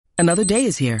Another day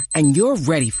is here, and you're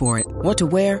ready for it. What to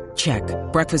wear? Check.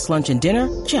 Breakfast, lunch, and dinner?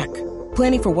 Check.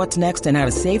 Planning for what's next and how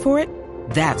to save for it?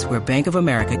 That's where Bank of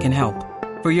America can help.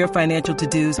 For your financial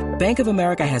to-dos, Bank of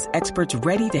America has experts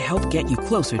ready to help get you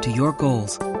closer to your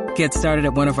goals. Get started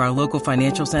at one of our local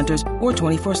financial centers or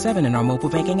 24/7 in our mobile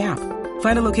banking app.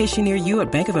 Find a location near you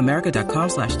at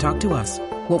bankofamerica.com/talktous.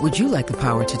 What would you like the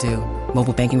power to do?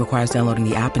 Mobile banking requires downloading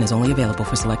the app and is only available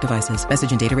for select devices.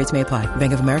 Message and data rates may apply.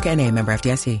 Bank of America N.A., member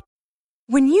FDIC.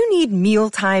 When you need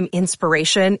mealtime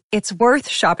inspiration, it's worth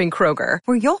shopping Kroger,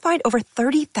 where you'll find over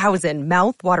 30,000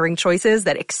 mouth-watering choices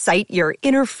that excite your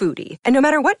inner foodie. And no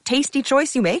matter what tasty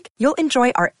choice you make, you'll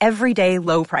enjoy our everyday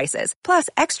low prices, plus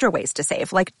extra ways to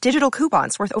save, like digital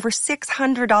coupons worth over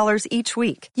 $600 each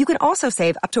week. You can also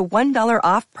save up to $1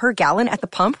 off per gallon at the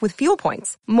pump with fuel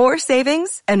points. More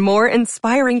savings and more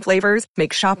inspiring flavors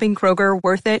make shopping Kroger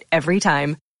worth it every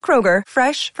time. Kroger,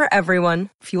 fresh for everyone.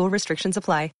 Fuel restrictions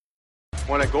apply.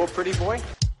 Want to go, pretty boy?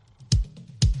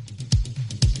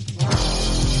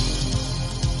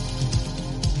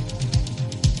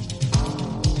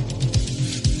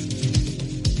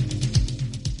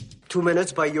 Two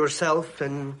minutes by yourself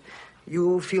and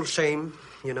you feel shame,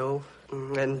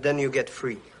 and then you get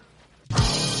free.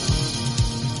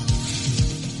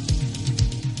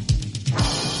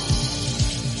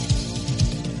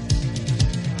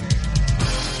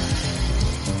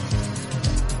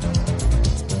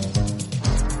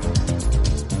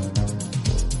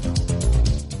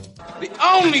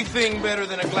 Only thing better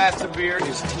than a glass of beer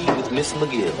is tea with Miss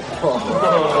McGill.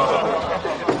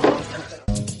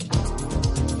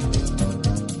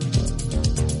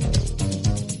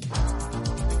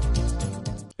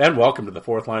 And welcome to the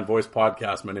Fourth Line Voice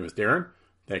Podcast. My name is Darren.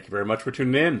 Thank you very much for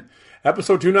tuning in.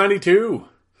 Episode 292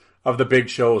 of The Big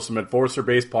Show, some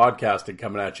enforcer-based podcasting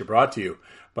coming at you, brought to you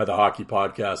by the Hockey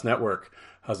Podcast Network.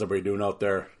 How's everybody doing out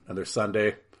there? Another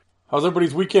Sunday. How's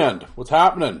everybody's weekend? What's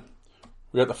happening?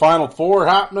 We got the Final Four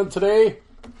happening today.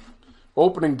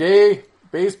 Opening day,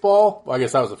 baseball. Well, I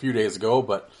guess that was a few days ago,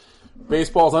 but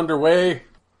baseball's underway.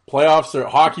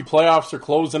 Hockey playoffs are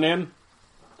closing in.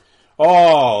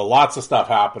 Oh, lots of stuff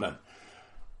happening.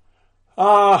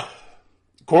 Of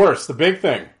course, the big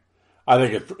thing. I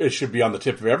think it should be on the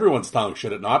tip of everyone's tongue,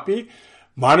 should it not be?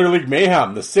 Minor League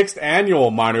Mayhem, the 6th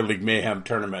annual Minor League Mayhem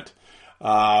tournament.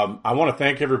 I want to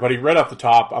thank everybody right off the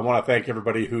top. I want to thank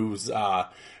everybody who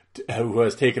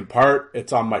has taken part.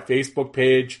 It's on my Facebook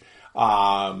page.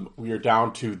 We are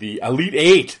down to the Elite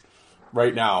 8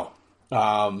 right now.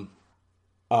 So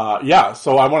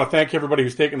I want to thank everybody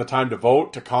who's taken the time to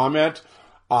vote, to comment.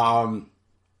 For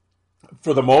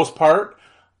the most part,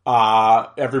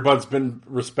 everyone's been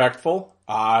respectful.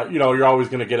 You're always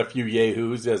going to get a few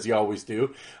yahoos, as you always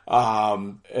do.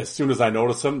 As soon as I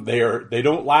notice them, they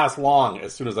don't last long.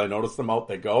 As soon as I notice them, out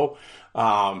they go.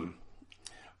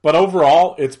 But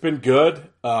overall, it's been good.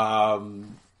 The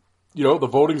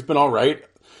voting's been all right.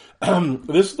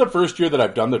 This is the first year that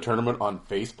I've done the tournament on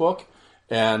Facebook.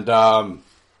 And, I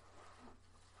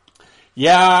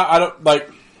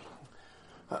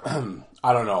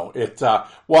don't know.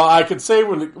 I could say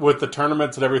with the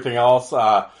tournaments and everything else,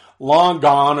 long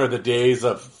gone are the days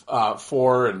of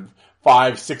 400 and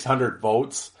 500, 600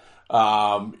 votes.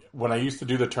 When I used to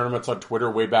do the tournaments on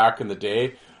Twitter way back in the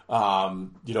day,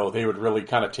 they would really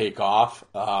kind of take off.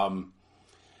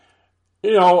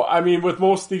 With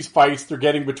most of these fights, they're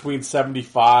getting between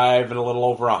 75 and a little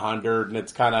over 100, and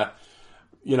it's kind of,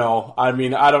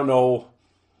 I don't know.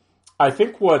 I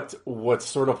think what's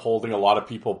sort of holding a lot of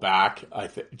people back,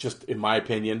 just in my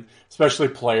opinion, especially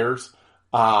players,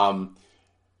 because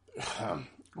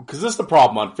this is the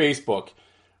problem on Facebook.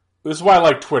 This is why I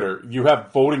like Twitter. You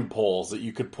have voting polls that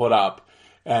you could put up,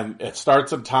 and it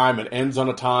starts on time, it ends on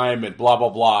a time, and blah, blah,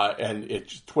 blah, and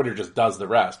Twitter just does the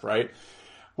rest, right?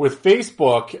 With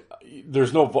Facebook, there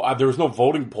was no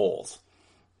voting polls.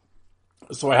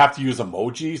 So I have to use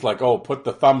emojis, like, put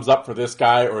the thumbs up for this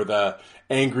guy, or the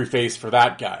angry face for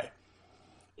that guy.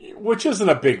 Which isn't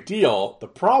a big deal. The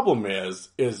problem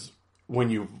is when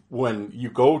you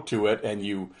go to it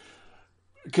and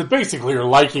because basically you're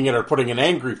liking it or putting an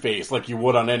angry face like you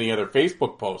would on any other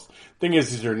Facebook post. Thing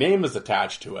is your name is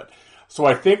attached to it. So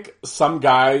I think some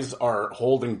guys are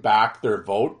holding back their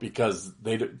vote because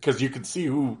you can see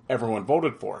who everyone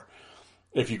voted for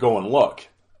if you go and look.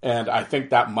 And I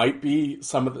think that might be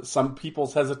some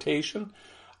people's hesitation.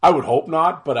 I would hope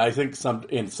not, but I think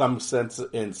in some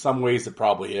ways it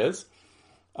probably is.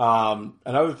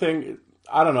 Another thing,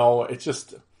 I don't know, it's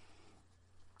just,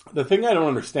 the thing I don't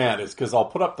understand is because I'll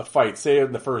put up the fights. Say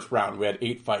in the first round, we had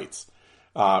 8 fights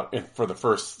for the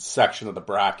first section of the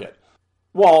bracket.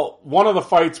 Well, one of the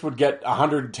fights would get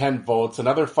 110 votes,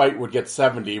 another fight would get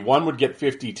 70, one would get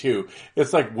 52.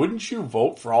 It's like, wouldn't you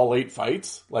vote for all 8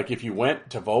 fights? Like, if you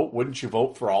went to vote, wouldn't you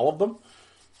vote for all of them?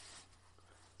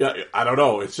 Yeah, I don't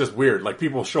know. It's just weird. Like,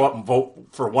 people show up and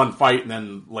vote for one fight and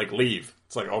then, like, leave.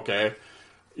 It's like, okay.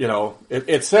 You know,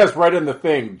 it says right in the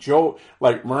thing,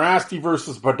 Morasti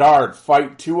versus Bedard,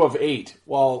 fight 2 of 8.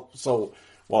 Well,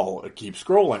 it keeps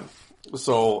scrolling.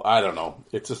 So, I don't know.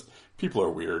 It's just, people are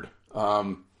weird.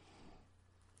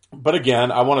 But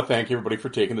again, I want to thank everybody for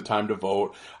taking the time to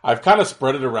vote. I've kind of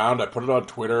spread it around. I put it on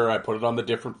Twitter. I put it on the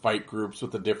different fight groups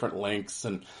with the different links.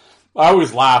 And I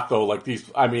always laugh though, like these,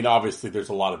 I mean, obviously there's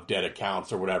a lot of dead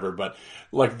accounts or whatever, but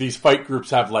like these fight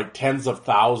groups have like tens of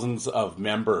thousands of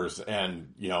members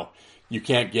and, you know, you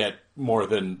can't get more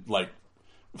than like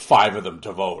 5 of them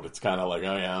to vote. It's kind of like,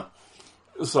 oh yeah.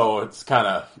 So it's kind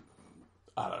of,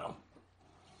 I don't know.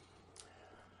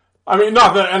 I mean,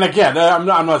 not that, and again, I'm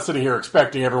not sitting here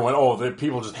expecting everyone, that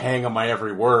people just hang on my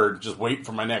every word, just wait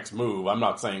for my next move. I'm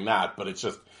not saying that, but it's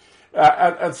just,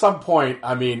 at some point,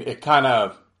 I mean, it's kind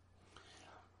of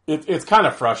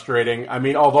frustrating. I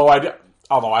mean, although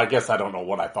I guess I don't know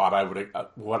what I thought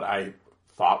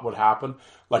would happen.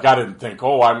 Like, I didn't think,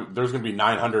 there's going to be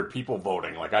 900 people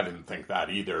voting. Like, I didn't think that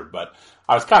either, but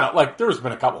I was kind of like, there's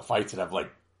been a couple fights that have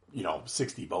like,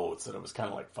 60 votes, and it was kind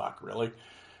of like, fuck, really?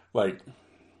 Like,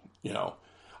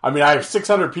 I mean, I have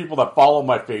 600 people that follow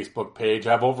my Facebook page.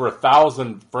 I have over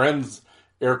 1,000 friends,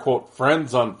 air quote,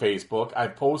 friends on Facebook. I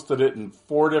posted it in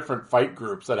 4 different fight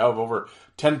groups that have over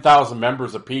 10,000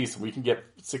 members apiece. We can get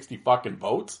 60 fucking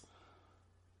votes?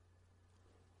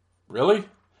 Really?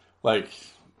 Like,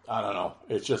 I don't know.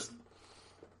 It's just,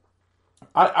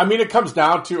 I mean, it comes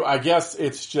down to, I guess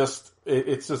it's just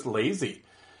lazy.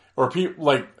 Or people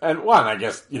I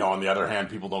guess, on the other hand,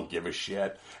 people don't give a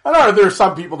shit. And there's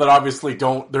some people that obviously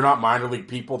they're not minor league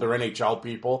people, they're NHL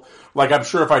people. Like, I'm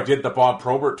sure if I did the Bob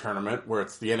Probert tournament, where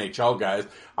it's the NHL guys,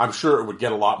 I'm sure it would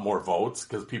get a lot more votes,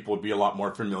 because people would be a lot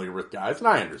more familiar with guys, and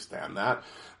I understand that.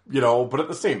 But at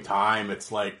the same time, it's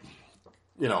like,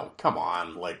 come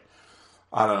on, like,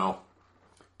 I don't know.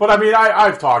 But I mean,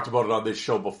 I've talked about it on this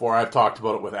show before. I've talked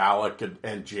about it with Alec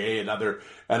and Jay and other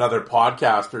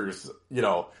podcasters,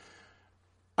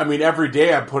 I mean, every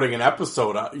day I'm putting an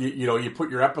episode up. You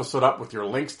put your episode up with your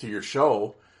links to your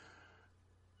show.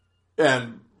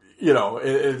 And,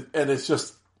 and it's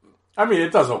just, I mean,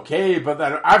 it does okay. But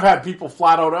then I've had people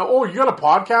flat out, you got a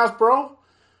podcast, bro?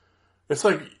 It's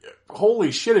like,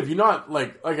 holy shit, have you not,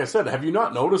 like I said, have you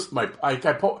not noticed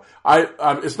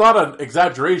it's not an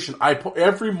exaggeration.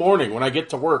 Every morning when I get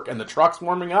to work and the truck's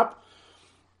warming up,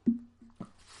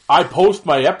 I post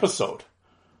my episode.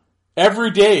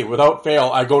 Every day, without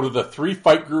fail, I go to the 3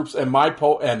 fight groups and my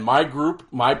group,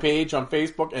 my page on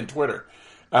Facebook and Twitter,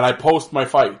 and I post my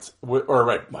fights,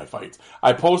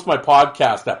 I post my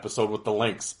podcast episode with the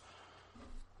links.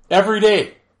 Every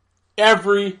day.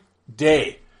 And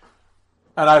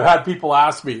I've had people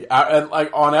ask me, and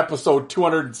like on episode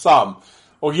 200 and some,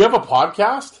 you have a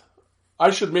podcast?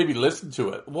 I should maybe listen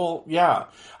to it. Well, yeah.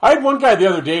 I had one guy the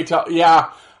other day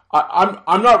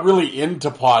I'm not really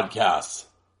into podcasts.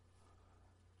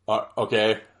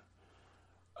 Okay.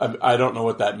 I don't know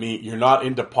what that means. You're not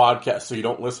into podcasts, so you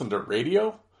don't listen to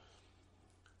radio?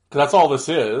 Because that's all this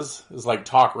is like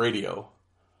talk radio.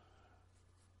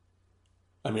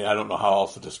 I mean, I don't know how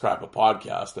else to describe a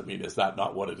podcast. I mean, is that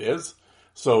not what it is?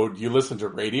 So, do you listen to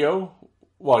radio?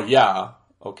 Well, yeah.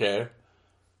 Okay.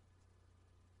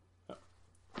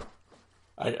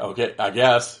 I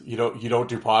guess you don't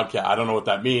do podcast. I don't know what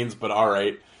that means, but all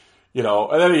right.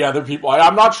 And then the other people,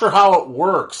 I'm not sure how it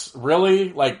works.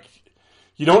 Really? Like,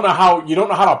 you don't know how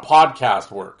a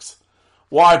podcast works.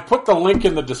 Well, I put the link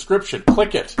in the description.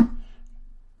 Click it.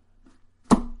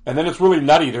 And then it's really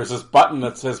nutty. There's this button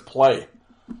that says play.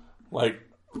 Like,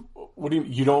 what do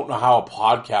you don't know how a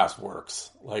podcast works?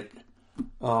 Like,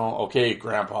 oh, okay,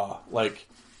 Grandpa. Like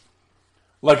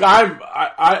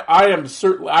I am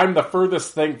certainly, I'm the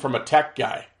furthest thing from a tech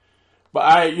guy. But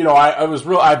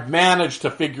I've managed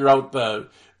to figure out the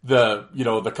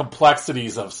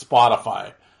complexities of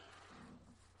Spotify.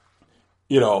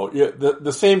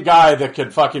 The same guy that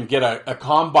could fucking get a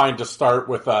combine to start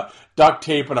with a duct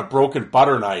tape and a broken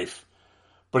butter knife,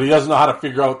 but he doesn't know how to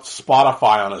figure out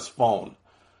Spotify on his phone.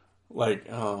 Like,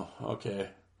 oh, okay.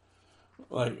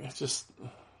 Like, it's just,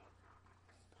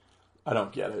 I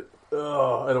don't get it.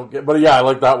 Oh, I don't get, but yeah, I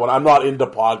like that one. I'm not into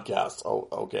podcasts. Oh,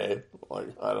 okay. Like,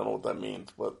 I don't know what that means,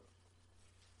 but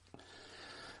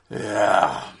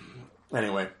yeah.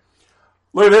 Anyway,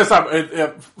 look at this.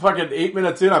 I'm fucking 8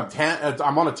 minutes in.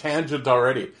 I'm on a tangent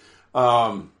already.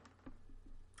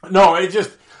 No, it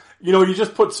just, you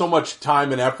just put so much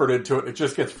time and effort into it. It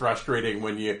just gets frustrating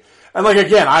when you, and like,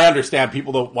 again, I understand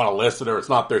people don't want to listen or it's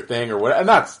not their thing or what, and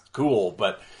that's cool,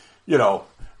 but,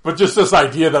 but just this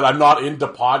idea that I'm not into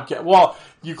podcast. Well,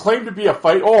 you claim to be a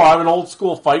fight. Oh, I'm an old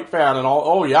school fight fan and all.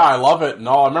 Oh yeah, I love it. And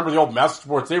all. I remember the old message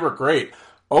boards. They were great.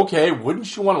 Okay.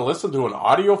 Wouldn't you want to listen to an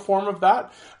audio form of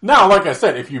that? Now, like I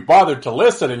said, if you bothered to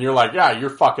listen and you're like, yeah,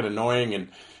 you're fucking annoying and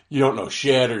you don't know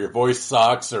shit or your voice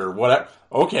sucks or whatever.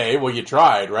 Okay. Well, you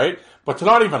tried, right? But to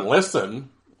not even listen.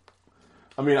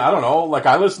 I mean, I don't know. Like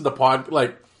I listen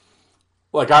to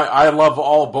I love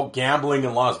all about gambling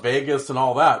in Las Vegas and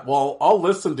all that. Well, I'll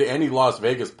listen to any Las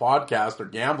Vegas podcast or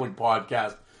gambling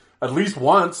podcast at least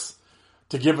once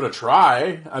to give it a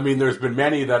try. I mean, there's been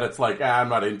many that it's like, I'm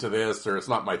not into this or it's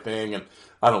not my thing and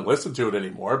I don't listen to it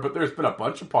anymore. But there's been a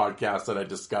bunch of podcasts that I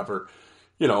discover,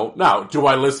 Now, do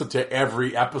I listen to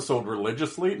every episode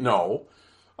religiously? No.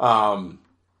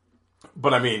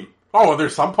 But I mean,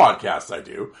 there's some podcasts I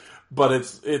do. But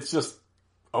it's just...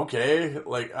 Okay,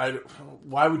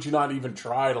 why would you not even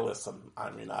try to listen?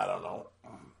 I mean, I don't know.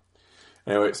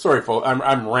 Anyway, sorry, folks.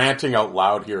 I'm ranting out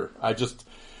loud here.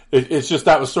 It's just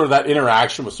that was sort of that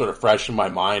interaction was sort of fresh in my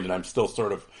mind, and I'm still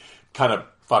sort of kind of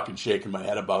fucking shaking my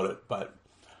head about it. But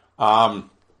did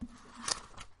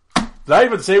I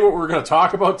even say what we were going to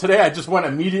talk about today? I just went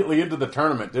immediately into the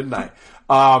tournament, didn't I?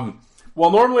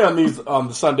 Well, normally on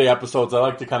the Sunday episodes, I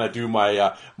like to kind of do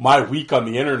my my week on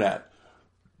the internet.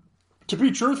 To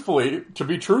be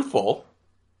truthful,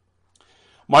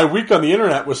 my week on the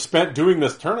internet was spent doing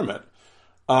this tournament.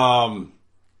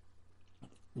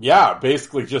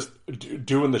 Basically just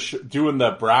doing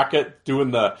the bracket,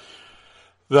 doing the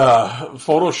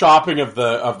photoshopping of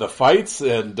the fights,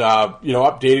 and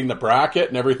updating the bracket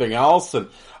and everything else. And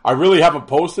I really haven't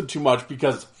posted too much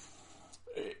because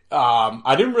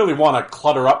I didn't really want to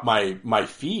clutter up my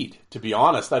feed. To be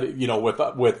honest,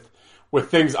 with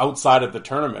things outside of the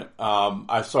tournament.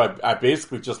 I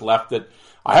basically just left it.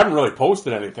 I haven't really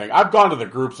posted anything. I've gone to the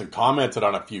groups and commented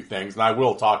on a few things, and I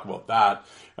will talk about that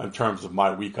in terms of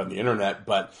my week on the internet.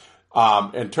 But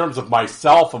in terms of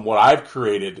myself and what I've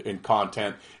created in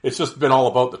content, it's just been all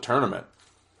about the tournament.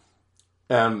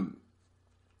 I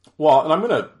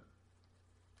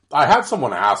had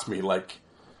someone ask me,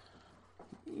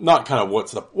 not kind of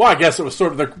I guess it was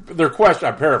sort of their question,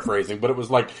 I'm paraphrasing, but it was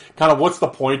like, kind of, what's the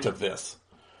point of this?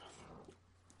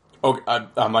 Okay,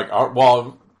 I'm like,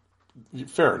 well,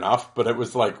 fair enough, but it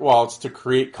was like, well, it's to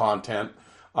create content,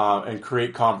 and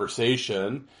create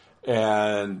conversation,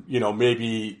 and,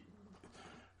 maybe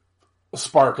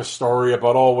spark a story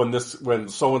about, when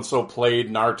so-and-so played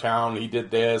in our town, he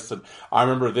did this, and I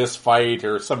remember this fight,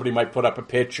 or somebody might put up a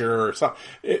picture, or something.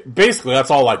 Basically, that's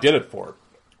all I did it for.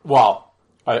 Well,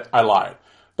 I lied.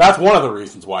 That's one of the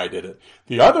reasons why I did it.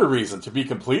 The other reason, to be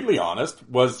completely honest,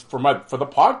 was for the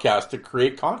podcast to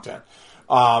create content.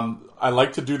 I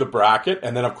like to do the bracket,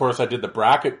 and then of course I did the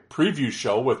bracket preview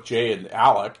show with Jay and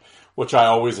Alec, which I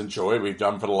always enjoy. We've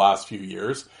done for the last few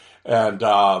years, and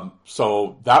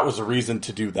so that was a reason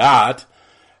to do that.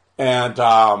 And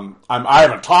I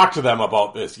haven't talked to them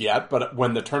about this yet, but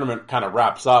when the tournament kind of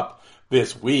wraps up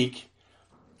this week,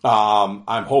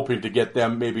 I'm hoping to get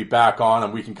them maybe back on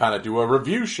and we can kind of do a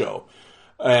review show.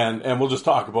 And we'll just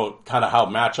talk about kind of how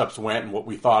matchups went and what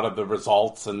we thought of the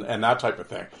results and that type of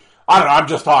thing. I don't know. I'm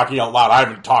just talking out loud.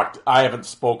 I haven't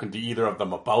spoken to either of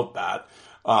them about that.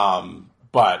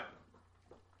 But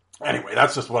anyway,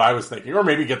 that's just what I was thinking. Or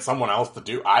maybe get someone else to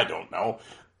do. I don't know.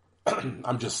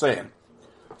 I'm just saying.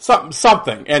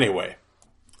 Something anyway.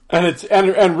 And it's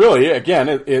really, again,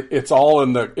 it's all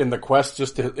in the quest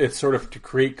just it's sort of to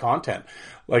create content.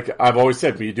 Like I've always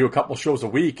said, when you do a couple shows a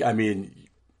week, I mean,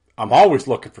 I'm always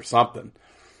looking for something.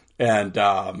 And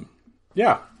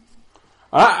yeah.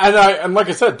 And like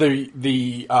I said, the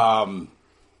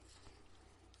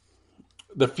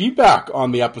feedback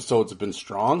on the episodes have been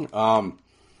strong.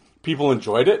 People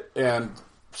enjoyed it, and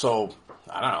so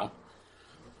I don't know.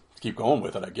 Keep going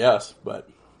with it, I guess. But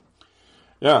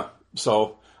yeah,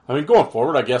 so I mean, going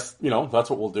forward, I guess that's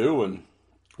what we'll do, and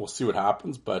we'll see what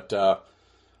happens. But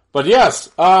yes,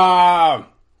 well,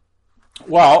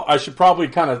 I should probably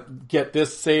kind of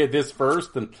say this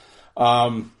first, and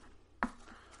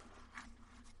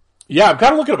yeah, I'm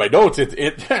kind of looking at my notes.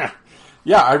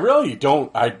 Yeah, I really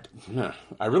don't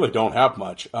have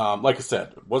much. Like I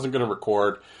said, wasn't going to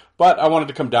record, but I wanted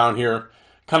to come down here,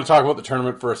 kind of talk about the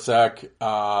tournament for a sec,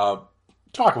 talk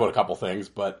about a couple things,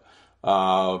 but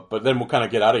then we'll kind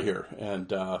of get out of here and,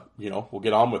 we'll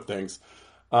get on with things.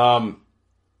 But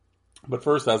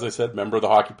first, as I said, member of the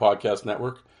Hockey Podcast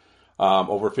Network.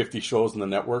 Over 50 shows in the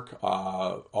network.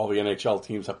 All the NHL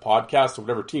teams have podcasts. So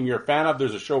whatever team you're a fan of,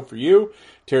 there's a show for you.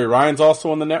 Terry Ryan's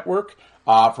also on the network.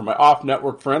 For my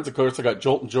off-network friends, of course, I got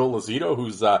Jolt and Joe Lazito,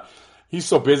 who's he's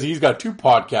so busy. He's got 2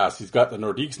 podcasts. He's got the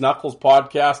Nordiques Knuckles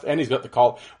podcast, and he's got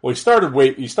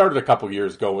he started a couple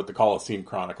years ago with the Coliseum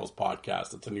Chronicles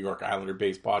podcast. It's a New York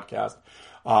Islander-based podcast.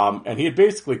 And he had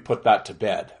basically put that to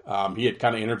bed. He had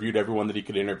kind of interviewed everyone that he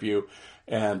could interview.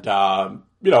 And,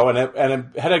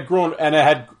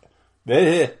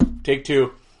 take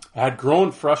 2, I had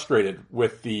grown frustrated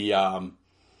with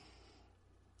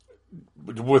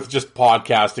with just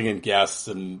podcasting and guests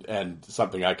and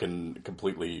something I can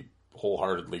completely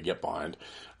wholeheartedly get behind,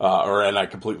 and I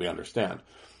completely understand.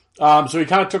 So he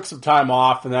kind of took some time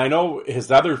off, and I know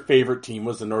his other favorite team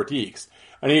was the Nordiques.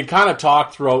 And he had kind of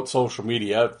talked throughout social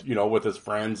media, with his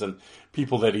friends and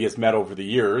people that he has met over the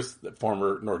years, the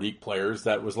former Nordique players,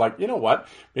 that was like, you know what,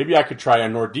 maybe I could try a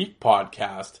Nordique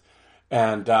podcast.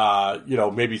 And,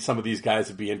 maybe some of these guys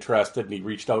would be interested. And he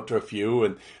reached out to a few,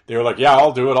 and they were like, yeah,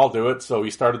 I'll do it. So he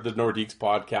started the Nordiques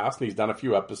podcast, and he's done a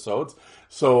few episodes.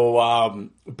 So,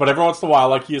 but every once in a while,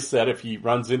 like he has said, if he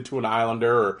runs into an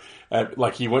Islander or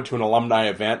like he went to an alumni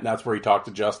event, and that's where he talked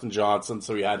to Justin Johnson.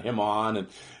 So he had him on, and,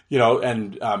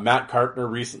 Matt Kartner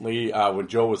recently, when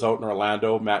Joe was out in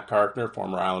Orlando, Matt Kartner,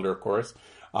 former Islander, of course,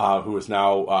 who is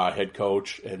now head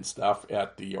coach and stuff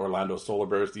at the Orlando Solar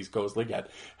Bears East Coast League,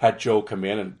 had Joe come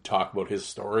in and talk about his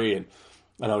story. And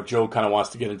I know Joe kind of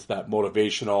wants to get into that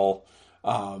motivational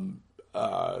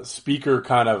speaker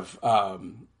kind of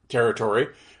territory.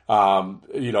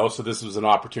 So this was an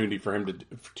opportunity for him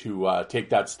to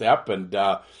take that step. And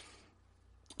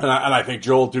I think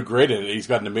Joe will do great in it. He's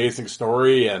got an amazing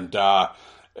story, and I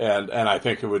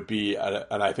think it would be,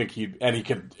 and I think he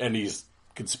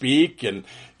can speak, and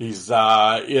he's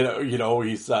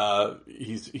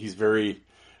he's very,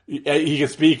 he can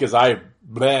speak as I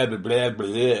blah blah blah blah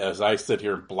as I sit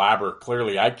here and blabber.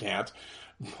 Clearly, I can't,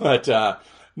 but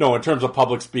no, in terms of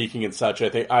public speaking and such,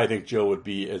 I think Joe would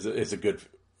be is a good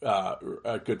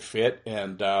fit,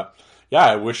 and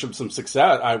I wish him some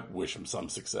success. I wish him some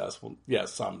success. Well, yeah,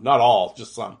 some, not all,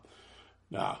 just some.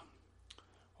 Nah.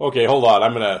 Okay, hold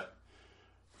on.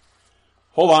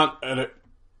 Hold on.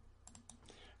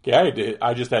 Okay,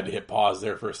 I just had to hit pause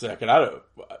there for a second.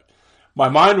 My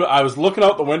mind, I was looking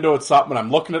out the window at something, and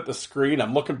I'm looking at the screen,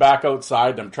 I'm looking back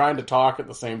outside, and I'm trying to talk at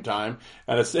the same time,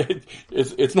 and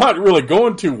it's not really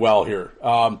going too well here.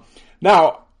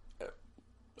 Now,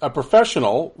 a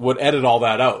professional would edit all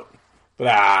that out, but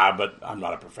I'm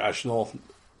not a professional.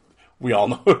 We all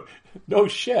know, no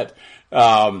shit.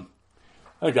 I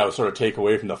think that would sort of take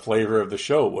away from the flavor of the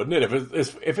show, wouldn't it?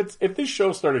 If this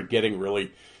show started getting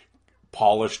really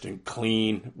polished and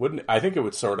clean, wouldn't I think it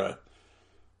would sort of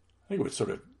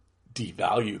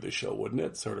devalue the show, wouldn't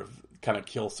it? Sort of kind of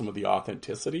kill some of the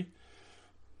authenticity.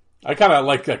 I kind of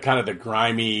like the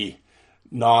grimy,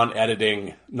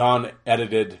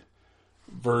 non-edited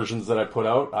versions that I put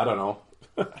out. I don't know.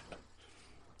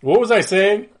 What was I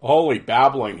saying? Holy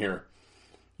babbling here.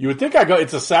 You would think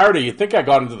it's a Saturday, you'd think I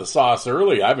got into the sauce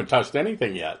early. I haven't touched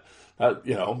anything yet.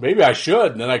 Maybe I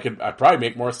should, and then I'd probably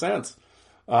make more sense.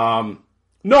 No,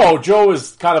 Joe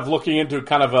is kind of looking into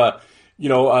kind of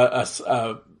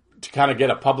to kind of get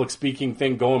a public speaking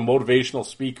thing going, motivational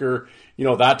speaker,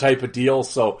 that type of deal.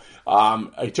 So,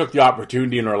 I took the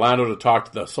opportunity in Orlando to talk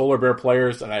to the Solar Bear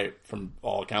players, and from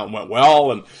all accounts went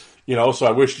well. And, so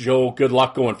I wish Joe good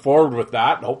luck going forward with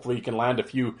that. And hopefully he can land a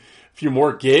few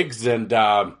more gigs. And,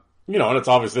 and it's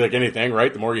obviously like anything,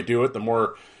 right? The more you do it, the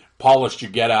more polished you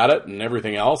get at it and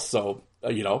everything else. So,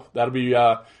 that'd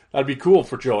be cool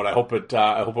for Joe, and I hope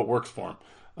it works for him.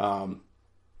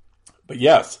 But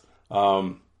yes,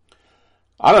 I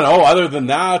don't know. Other than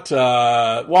that,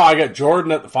 I got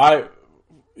Jordan at the 5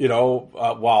 in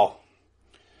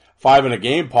a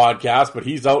Game podcast, but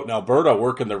he's out in Alberta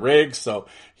working the rigs, so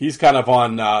he's kind of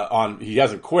on. He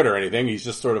hasn't quit or anything. He's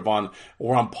just sort of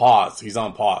we're on pause. He's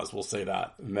on pause. We'll say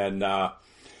that, and then.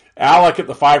 Alec at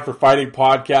the 5 for Fighting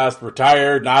podcast,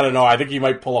 retired, and I don't know, I think he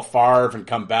might pull a Favre and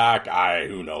come back.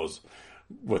 Who knows,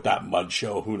 with that mud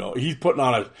show, who knows. He's putting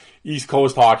on a East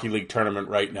Coast Hockey League tournament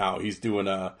right now. He's doing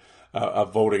a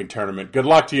voting tournament. Good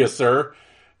luck to you, sir.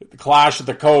 The Clash of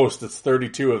the Coast, it's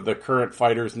 32 of the current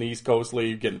fighters in the East Coast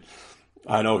League, and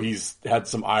I know he's had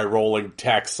some eye-rolling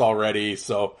texts already,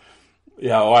 so,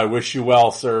 I wish you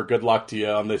well, sir. Good luck to you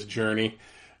on this journey.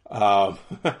 But,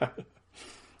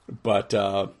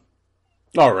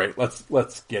 all right,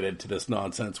 let's get into this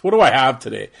nonsense. What do I have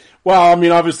today? Well, I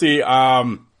mean, obviously,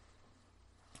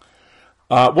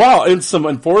 Well, in some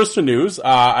Enforcer news,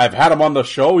 I've had him on the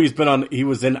show. He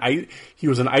was an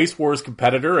Ice Wars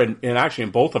competitor and actually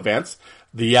in both events.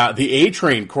 The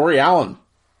A-Train, Corey Allen.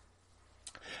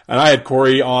 And I had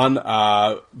Corey on,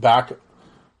 back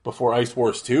before Ice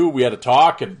Wars 2. We had a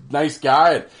talk, and nice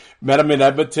guy, and met him in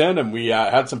Edmonton, and we,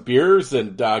 had some beers,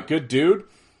 and, good dude.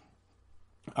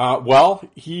 Well,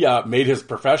 he, made his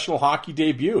professional hockey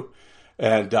debut,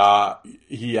 and,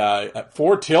 he, at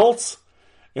 4 tilts,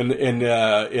 in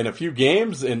a few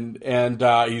games, and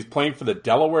he's playing for the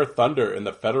Delaware Thunder in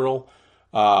the Federal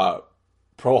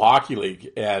Pro Hockey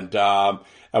League, and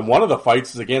one of the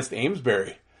fights is against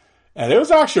Amesbury, and it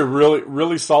was actually a really,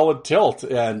 really solid tilt,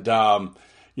 and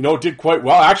did quite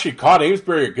well. Actually caught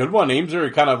Amesbury a good one.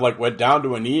 Amesbury kind of like went down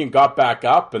to a knee and got back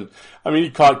up, and he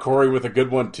caught Corey with a good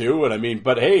one too, and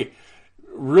but hey,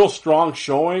 real strong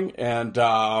showing, and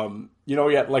he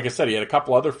had, like I said, he had a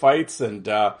couple other fights, and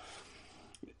and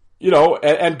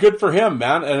good for him,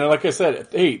 man. And like I said,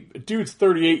 hey, dude's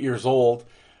 38 years old,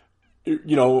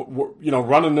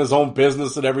 running his own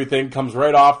business and everything, comes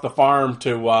right off the farm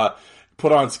to,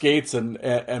 put on skates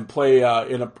and play,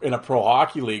 in a pro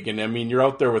hockey league. And you're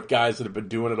out there with guys that have been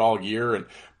doing it all year and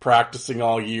practicing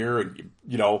all year. And,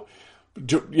 in a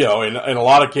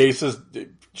lot of cases,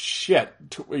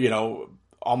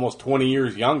 almost 20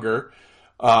 years younger,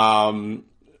 and,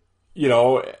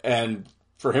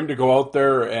 for him to go out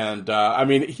there and,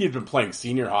 he had been playing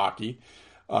senior hockey,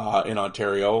 in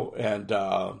Ontario and,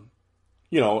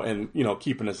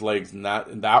 keeping his legs in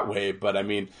that way. But I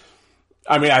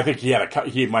think he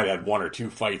might have had 1 or 2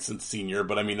 fights in senior,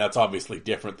 but that's obviously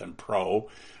different than pro.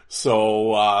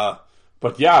 So,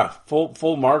 but yeah,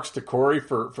 full marks to Corey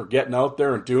for getting out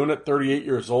there and doing it, 38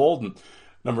 years old, and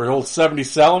number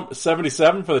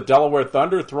 77 for the Delaware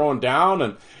Thunder, throwing down,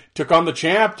 and took on the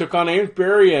champ, took on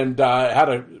Amesbury, and had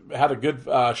a good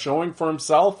showing for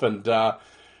himself, and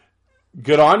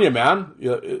good on you,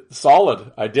 man.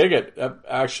 Solid. I dig it.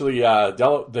 Actually,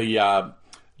 the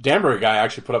Danbury guy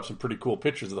actually put up some pretty cool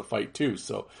pictures of the fight too.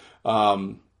 So,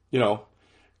 good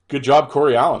job,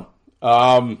 Corey Allen.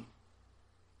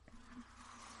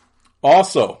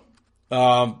 Also,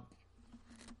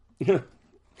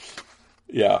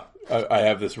 yeah, I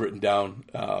have this written down.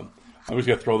 I'm just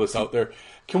going to throw this out there.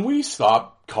 Can we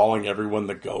stop calling everyone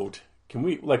the GOAT? Can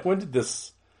we, when did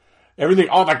this, everything,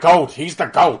 the GOAT, he's the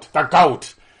GOAT, the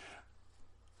GOAT.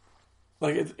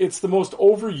 It's the most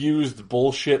overused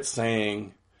bullshit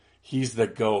saying, he's the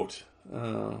GOAT.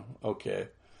 Okay.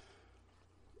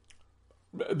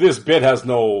 This bit has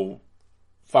no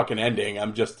fucking ending. I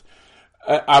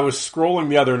was scrolling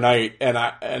the other night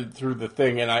and through the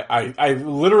thing, and I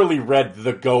literally read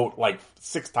the GOAT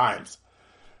 6 times.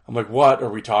 I'm like, what are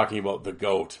we talking about? The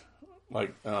GOAT.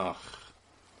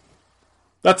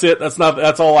 That's it.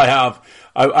 That's all I have.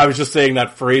 I was just saying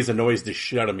that phrase annoys the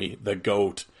shit out of me. The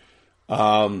GOAT.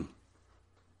 And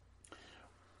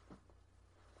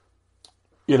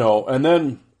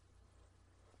then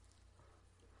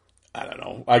I don't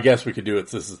know. I guess we could do it.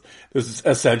 This is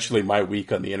essentially my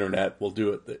week on the internet. We'll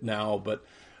do it now, but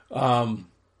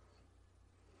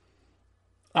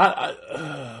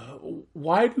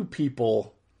why do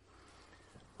people?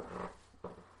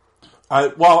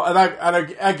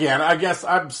 Again, I guess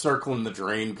I'm circling the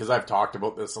drain because I've talked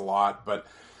about this a lot, but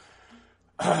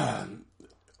I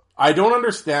don't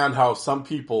understand how some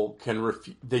people can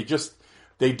they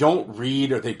don't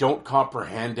read, or they don't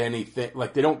comprehend anything.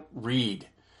 They don't read.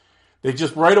 They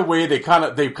just right away they kind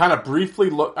of briefly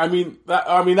look. That's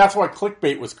why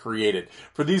clickbait was created,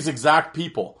 for these exact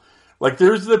people.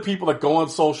 There's the people that go on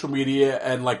social media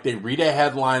and they read a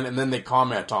headline and then they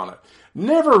comment on it.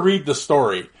 Never read the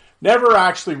story. Never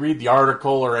actually read the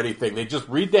article or anything. They just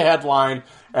read the headline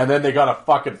and then they gotta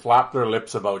fucking flap their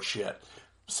lips about shit.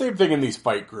 Same thing in these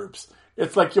fight groups.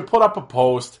 It's you put up a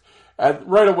post and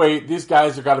right away these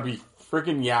guys are gotta be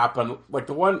freaking yapping.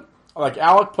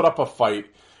 Alec put up a fight,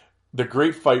 the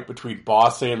great fight between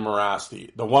Bosse and Morasti.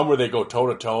 The one where they go toe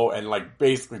to toe and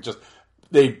basically just,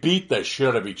 they beat the shit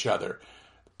out of each other.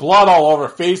 Blood all over,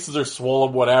 faces are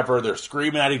swollen, whatever. They're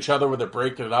screaming at each other when they're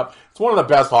breaking it up. It's one of the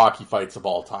best hockey fights of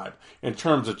all time in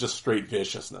terms of just straight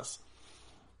viciousness.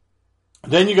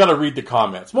 Then you got to read the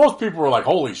comments. Most people were like,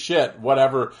 holy shit,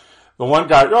 whatever. The one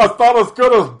guy, it's not as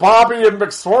good as Bobby and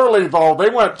McSorley, though. They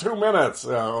went 2 minutes.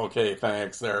 Okay,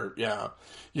 thanks. There, yeah.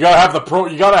 You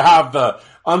gotta have the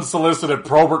unsolicited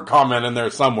Probert comment in there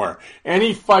somewhere.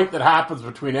 Any fight that happens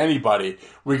between anybody,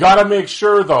 we gotta make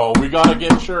sure, though, we gotta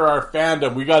get sure our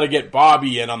fandom, we gotta get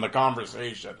Bobby in on the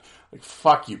conversation.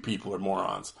 Fuck you, people are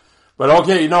morons. But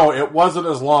okay, it wasn't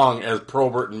as long as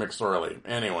Probert and McSorley.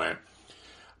 Anyway.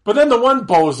 But then the one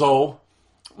bozo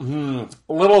a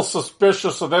little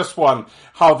suspicious of this one,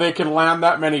 how they can land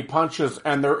that many punches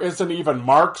and there isn't even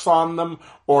marks on them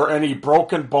or any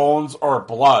broken bones or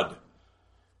blood.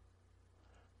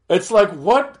 It's like,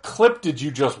 what clip did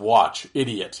you just watch,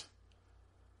 idiot?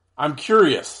 I'm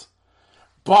curious.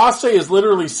 Bosse is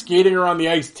literally skating around the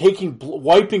ice,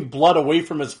 wiping blood away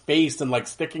from his face and like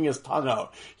sticking his tongue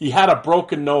out. He had a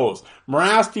broken nose.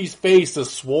 Mirasty's face is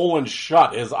swollen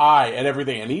shut, his eye and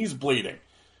everything, and he's bleeding.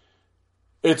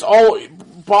 It's all,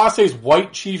 Bosse's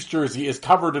white Chiefs jersey is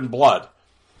covered in blood.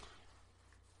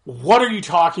 What are you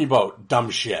talking about,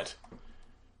 dumb shit?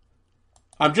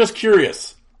 I'm just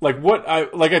curious. Like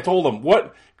I told him,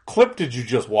 what clip did you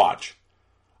just watch?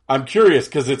 I'm curious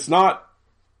because it's not,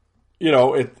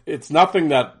 it's nothing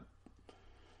that,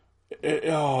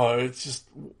 it's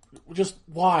just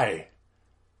why?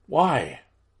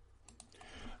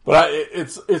 But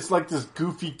it's like this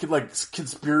goofy, like,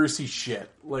 conspiracy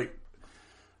shit. Like,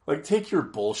 take your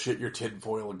bullshit, your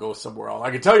tinfoil, and go somewhere else.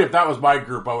 I can tell you if that was my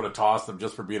group, I would have tossed them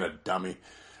just for being a dummy.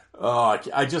 I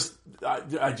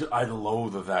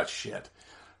loathe that shit.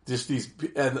 Just these,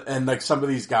 and like some of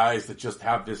these guys that just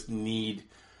have this need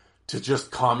to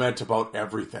just comment about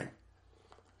everything.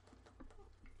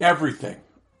 Everything.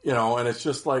 And it's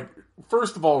just like,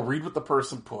 first of all, read what the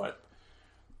person put.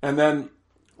 And then,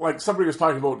 like, somebody was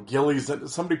talking about Gillies, and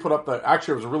somebody put up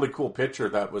actually, it was a really cool picture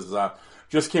that was,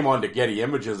 just came on to Getty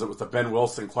Images. It was the Ben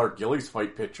Wilson Clark Gillies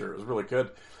fight picture. It was really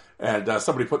good. And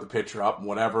somebody put the picture up and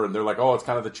whatever, and they're like, oh, it's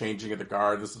kind of the changing of the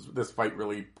guard. This fight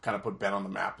really kind of put Ben on the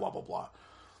map, blah, blah, blah.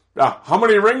 How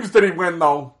many rings did he win,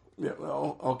 though? Yeah,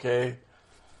 well, okay.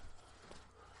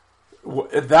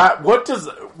 What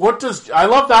does I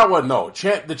love that one, though.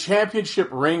 The championship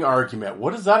ring argument.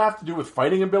 What does that have to do with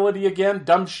fighting ability again?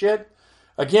 Dumb shit.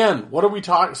 Again, what are we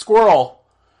talking? Squirrel.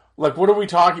 Like, what are we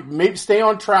talking? Maybe stay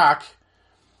on track.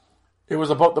 It was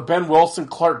about the Ben Wilson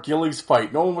Clark Gillies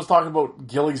fight. No one was talking about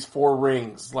Gillies 4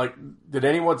 rings. Like, did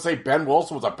anyone say Ben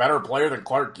Wilson was a better player than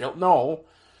Clark Gillies? No.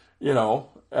 No,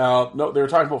 they were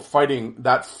talking about fighting,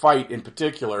 that fight in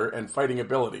particular, and fighting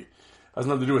ability. It has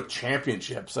nothing to do with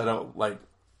championships. I don't, like,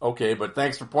 okay, but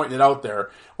thanks for pointing it out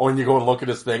there. Oh, and you go and look at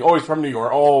his thing. Oh, he's from New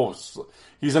York. Oh,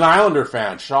 he's an Islander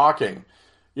fan. Shocking.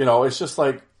 It's just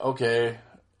like, okay.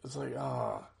 It's like,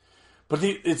 But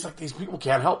it's like these people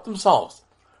can't help themselves.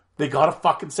 They gotta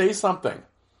fucking say something.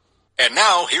 And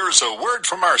now, here's a word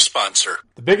from our sponsor.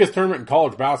 The biggest tournament in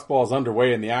college basketball is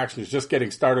underway, and the action is just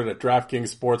getting started at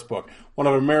DraftKings Sportsbook, one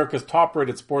of America's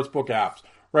top-rated sportsbook apps.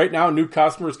 Right now, new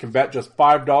customers can bet just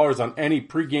 $5 on any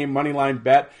pregame moneyline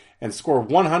bet and score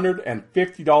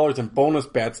 $150 in bonus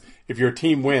bets if your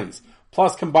team wins.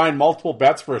 Plus, combine multiple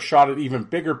bets for a shot at even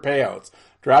bigger payouts.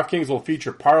 DraftKings will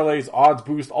feature parlays, odds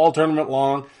boost all tournament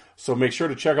long, so make sure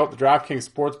to check out the DraftKings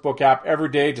Sportsbook app every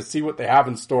day to see what they have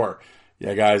in store.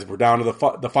 Yeah, guys, we're down to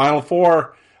the Final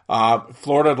Four.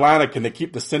 Florida Atlantic, can they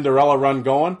keep the Cinderella run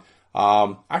going?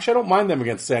 Actually, I don't mind them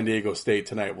against San Diego State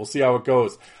tonight. We'll see how it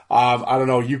goes. I don't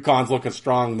know. UConn's looking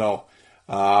strong, though.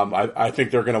 I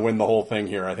think they're going to win the whole thing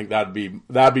here. I think that'd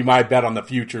be my bet on the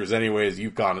futures anyways,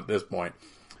 UConn at this point.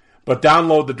 But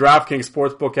download the DraftKings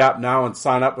Sportsbook app now and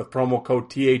sign up with promo code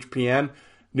THPN.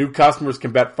 New customers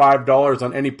can bet $5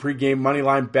 on any pregame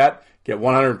moneyline bet. Get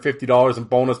 $150 in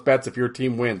bonus bets if your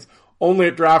team wins. Only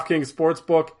at DraftKings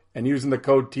Sportsbook and using the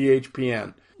code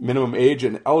THPN. Minimum age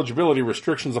and eligibility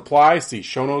restrictions apply. See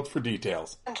show notes for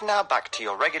details. And now back to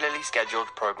your regularly scheduled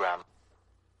program.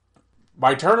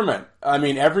 My tournament. I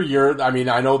mean, every year,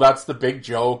 I know that's the big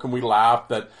joke, and we laugh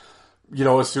that,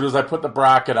 as soon as I put the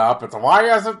bracket up, it's,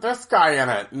 why isn't this guy in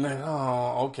it? And,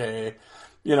 okay.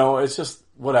 It's just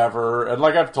whatever. And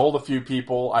like I've told a few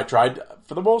people, I tried,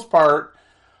 for the most part,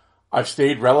 I've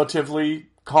stayed relatively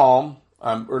calm.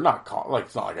 Or not calm, like,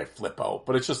 it's not like I flip out,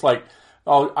 but it's just like,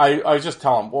 I just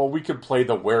tell them, well, we could play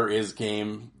the where is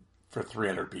game for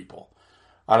 300 people.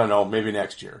 I don't know, maybe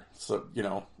next year. So,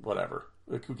 whatever.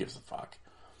 Like, who gives a fuck?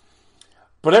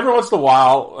 But every once in a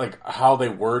while, like, how they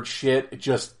word shit, it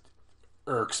just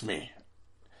irks me.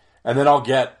 And then I'll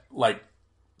get, like,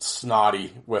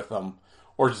 snotty with them,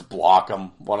 or just block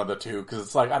them, one of the two, because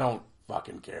it's like, I don't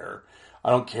fucking care. I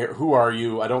don't care. Who are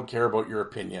you? I don't care about your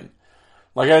opinion.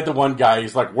 Like, I had the one guy,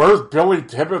 he's like, where's Billy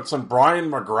Tibbetts and Brian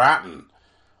McGrattan?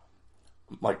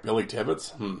 I'm like, Billy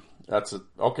Tibbetts? That's it.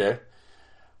 Okay.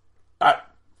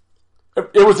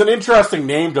 It was an interesting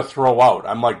name to throw out.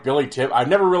 I'm like, Billy Tibbetts. I've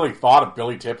never really thought of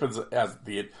Billy Tibbetts as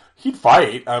he'd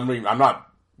fight. I mean, I'm not,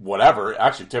 whatever.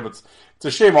 Actually, Tibbetts, it's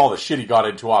a shame all the shit he got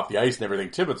into off the ice and everything.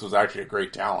 Tibbetts was actually a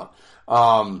great talent.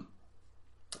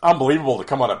 Unbelievable to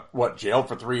come out of, jail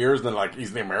for 3 years and then, like, he's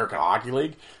in the American Hockey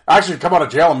League. Actually, come out of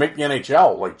jail and make the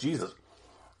NHL. Like, Jesus.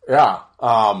 Yeah.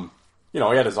 He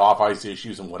had his off-ice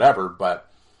issues and whatever, but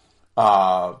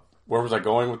where was I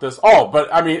going with this? Oh,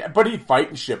 but he'd fight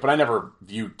and shit, but I never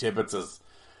viewed Tibbets as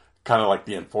kind of like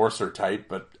the enforcer type,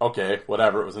 but okay,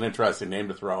 whatever. It was an interesting name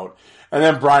to throw out. And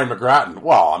then Brian McGrattan.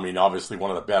 Well, obviously one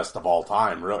of the best of all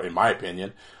time, really, in my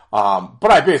opinion.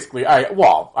 But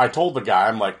I told the guy,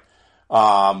 I'm like,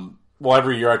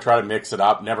 every year I try to mix it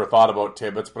up. Never thought about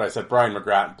Tibbets, but I said Brian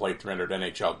McGrattan played 300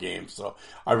 NHL games, so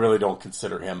I really don't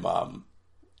consider him a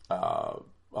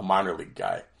minor league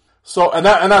guy. So, and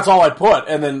that's all I put.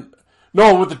 And then,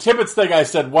 no, with the Tibbets thing, I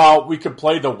said, well, we could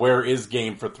play the where is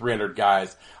game for 300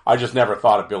 guys. I just never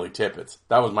thought of Billy Tippett.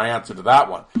 That was my answer to that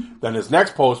one. Then his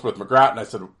next post with McGrattan, I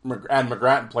said, and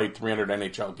McGrattan played 300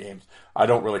 NHL games. I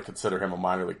don't really consider him a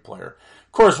minor league player.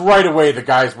 Of course, right away, the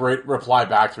guys reply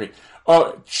back to me,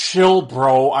 chill,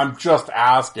 bro, I'm just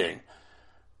asking.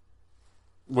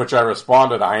 Which I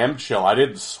responded, I am chill. I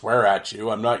didn't swear at you.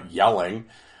 I'm not yelling.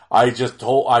 I just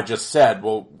said,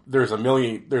 well, there's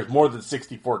more than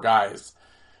 64 guys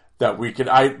that we could,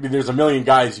 there's a million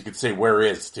guys you could say where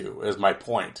is to, is my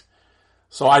point.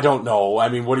 So I don't know. What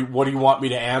do you want me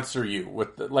to answer you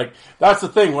with? That's the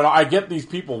thing. When I get these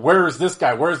people, where is this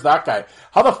guy? Where is that guy?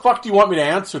 How the fuck do you want me to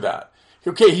answer that?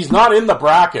 Okay, he's not in the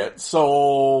bracket,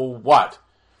 so what?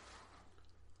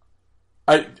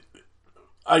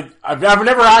 I've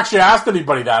never actually asked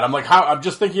anybody that. I'm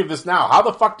just thinking of this now. How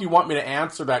the fuck do you want me to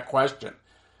answer that question?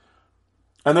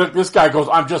 And then this guy goes,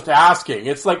 I'm just asking.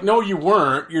 It's like, no, you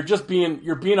weren't.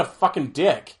 You're being a fucking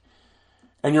dick.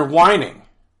 And you're whining.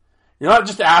 You're not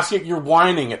just asking, you're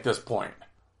whining at this point.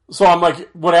 So I'm like,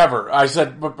 whatever. I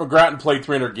said, but McGrattan played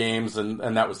 300 games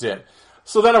and that was it.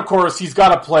 So then, of course, he's got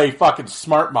to play fucking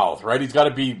smart mouth, right? He's got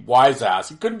to be wise ass.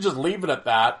 He couldn't just leave it at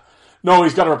that. No,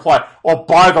 he's got to reply, oh,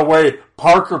 by the way,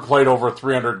 Parker played over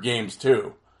 300 games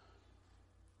too.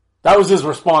 That was his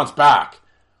response back.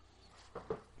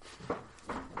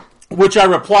 Which I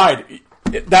replied,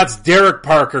 that's Derek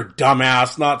Parker,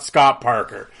 dumbass, not Scott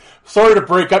Parker. Sorry to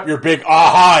break up your big,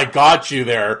 I got you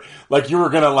there. Like you were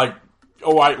going to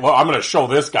I'm going to show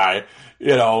this guy,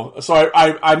 So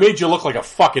I made you look like a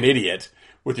fucking idiot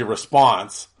with your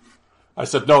response. I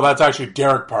said, no, that's actually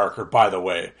Derek Parker, by the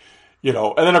way.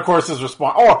 And then of course his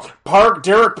response,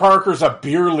 Derek Parker's a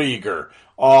beer leaguer.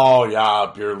 Oh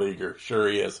yeah, beer leaguer. Sure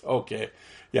he is. Okay.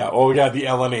 Yeah. Oh yeah, the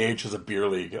LNAH is a beer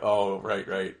league. Oh,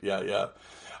 right. Yeah.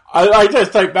 I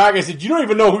just typed back, I said, you don't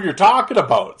even know who you're talking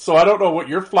about. So I don't know what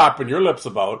you're flapping your lips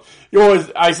about.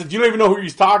 I said, you don't even know who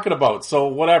he's talking about. So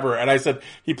whatever. And I said,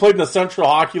 he played in the Central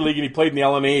Hockey League and he played in the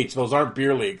LNAH. Those aren't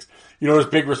beer leagues. His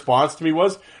big response to me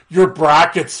was, your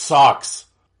bracket sucks.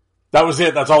 That was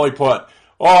it. That's all he put.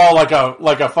 Oh,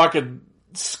 like a fucking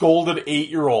scolded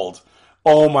 8-year-old.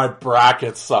 Oh, my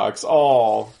bracket sucks.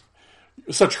 Oh,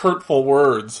 such hurtful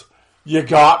words. You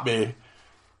got me.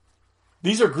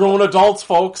 These are grown adults,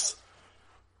 folks.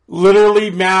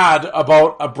 Literally mad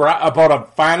about a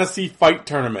fantasy fight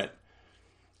tournament.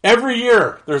 Every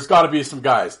year, there's got to be some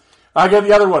guys. I got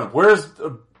the other one. Where's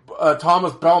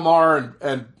Thomas Belmar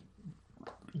and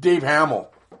Dave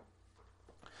Hamill?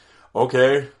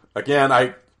 Okay. Again,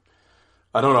 I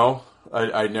don't know.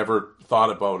 I never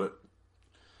thought about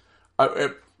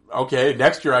it. Okay,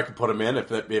 next year I could put them in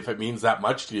if it means that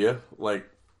much to you.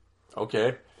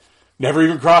 Okay. Never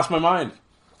even crossed my mind.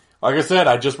 Like I said,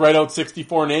 I just write out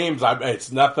 64 names.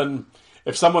 It's nothing.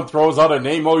 If someone throws out a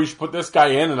name, you should put this guy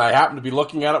in, and I happen to be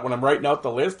looking at it when I'm writing out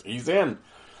the list, he's in.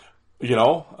 I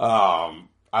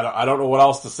don't know what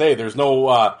else to say. There's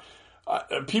no.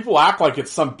 People act like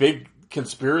it's some big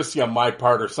conspiracy on my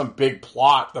part or some big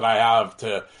plot that I have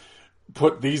to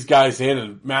put these guys in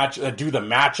and do the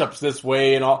matchups this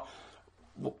way and all.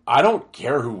 I don't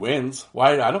care who wins.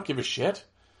 Why? I don't give a shit.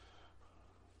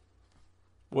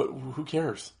 Who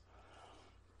cares?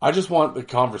 I just want the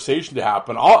conversation to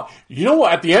happen. At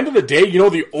the end of the day,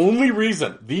 the only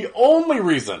reason,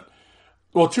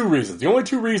 well, two reasons. The only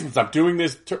two reasons I'm doing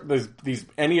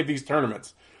any of these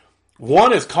tournaments.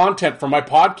 One is content for my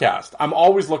podcast. I'm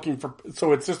always looking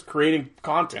so it's just creating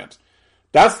content.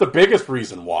 That's the biggest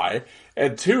reason why.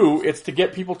 And two, it's to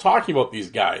get people talking about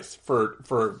these guys for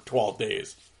 12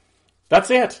 days. That's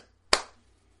it.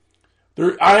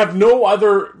 I have no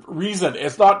other reason.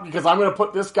 It's not because I'm going to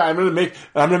put this guy, I'm going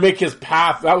to make his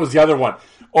path. That was the other one.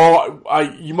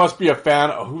 You must be a fan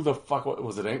of, who the fuck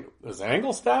was it? Was it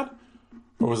Engelstad?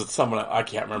 Or was it someone, I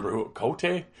can't remember who,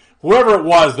 Cote? Whoever it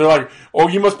was, they're like,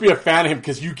 you must be a fan of him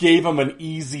because you gave him an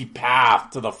easy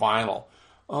path to the final.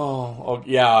 Oh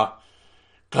yeah.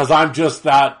 Because I'm just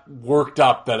that worked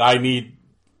up that I need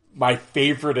my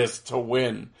favoritist to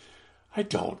win. I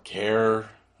don't care.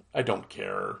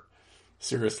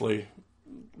 seriously,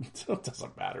 it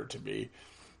doesn't matter to me.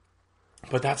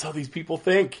 But that's how these people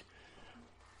think.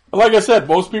 Like I said,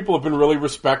 most people have been really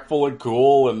respectful and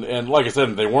cool, and like I said,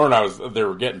 if they weren't, they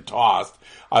were getting tossed.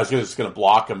 I was just going to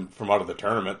block them from out of the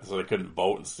tournament so they couldn't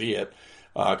vote and see it,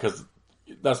 because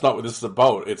that's not what this is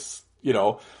about. It's,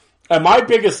 and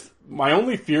my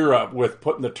only fear with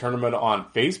putting the tournament on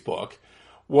Facebook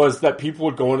was that people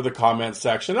would go into the comments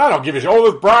section. I don't give a shit. Oh,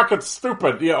 this bracket's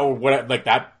stupid. Like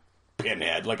that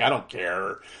pinhead. Like, I don't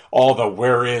care. All the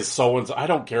where is so and so. I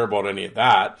don't care about any of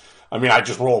that. I mean, I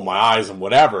just roll my eyes and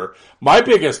whatever. My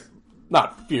biggest,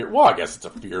 not fear, well, I guess it's a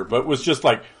fear, but it was just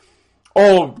like,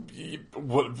 for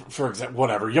example,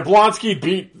 whatever. Yablonski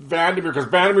beat Vandermeer because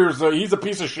Vandermeer's he's a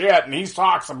piece of shit and he's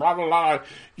toxic, blah, blah,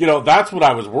 blah. That's what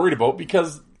I was worried about,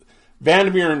 because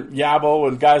Vandermeer and Yabo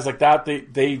and guys like that,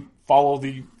 they follow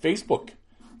the Facebook.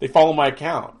 They follow my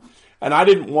account. And I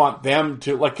didn't want them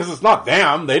to, because it's not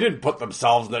them. They didn't put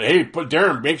themselves in that, hey,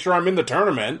 Darren, make sure I'm in the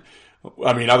tournament.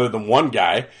 I mean, other than one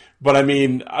guy. But I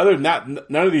mean, other than that,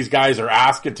 none of these guys are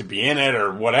asking to be in it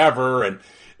or whatever. And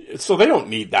so they don't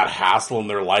need that hassle in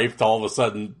their life to all of a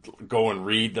sudden go and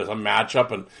read the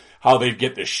matchup and how they'd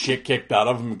get the shit kicked out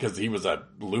of him because he was a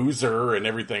loser and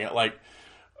everything. Like,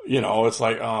 it's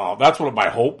like, oh, that's what my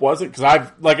hope wasn't.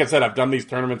 Because like I said, I've done these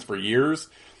tournaments for years.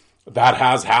 That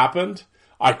has happened.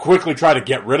 I quickly try to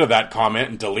get rid of that comment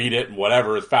and delete it and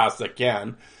whatever as fast as I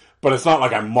can. But it's not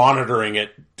like I'm monitoring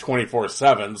it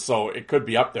 24/7, so it could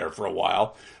be up there for a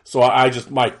while. So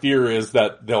my fear is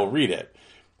that they'll read it.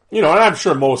 And I'm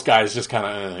sure most guys just kind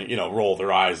of, roll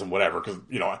their eyes and whatever, because,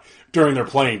 during their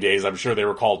playing days, I'm sure they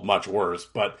were called much worse.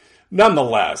 But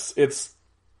nonetheless, it's,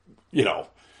 they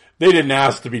didn't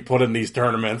ask to be put in these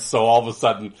tournaments, so all of a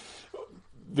sudden,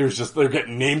 they're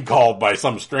getting name called by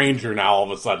some stranger now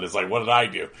all of a sudden. It's like, what did I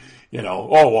do?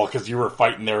 Because you were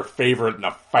fighting their favorite in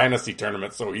a fantasy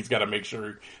tournament, so he's got to make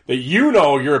sure that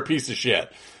you're a piece of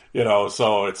shit.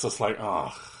 So it's just like,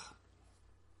 oh.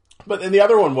 But then the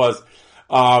other one was,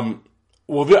 I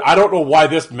don't know why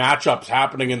this matchup's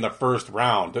happening in the first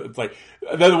round. It's like,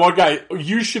 then the one guy,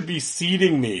 you should be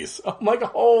seeding these. I'm like,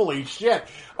 holy shit.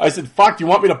 I said, fuck, do you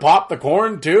want me to pop the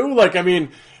corn too? Like, I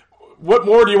mean, what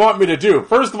more do you want me to do?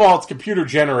 First of all, it's computer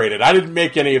generated. I didn't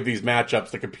make any of these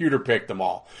matchups. The computer picked them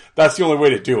all. That's the only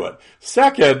way to do it.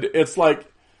 Second, it's like,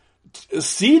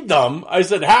 seed them. I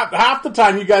said, half the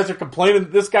time you guys are complaining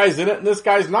that this guy's in it and this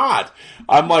guy's not.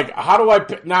 I'm like, how do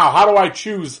I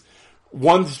choose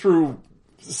 1 through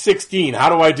 16? How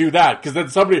do I do that? Because then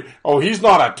somebody, he's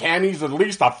not a 10, he's at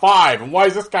least a 5. And why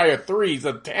is this guy a 3? He's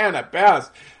a 10 at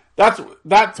best. That's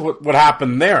what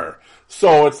happened there.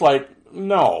 So it's like,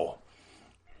 no.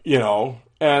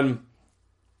 And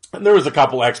there was a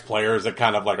couple ex-players that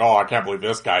kind of like, I can't believe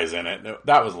this guy's in it.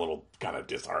 That was a little kind of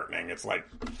disheartening. It's like,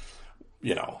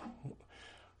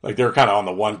 like they were kind of on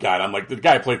the one guy. And I'm like, the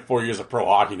guy played 4 years of pro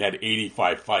hockey and had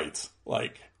 85 fights.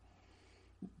 Like,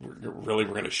 really,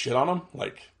 we're going to shit on him?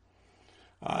 Like,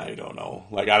 I don't know.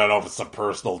 Like, I don't know if it's a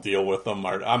personal deal with them.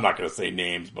 Or, I'm not going to say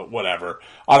names, but whatever.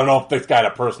 I don't know if this guy had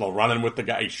a personal run-in with the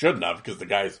guy. He shouldn't have, because the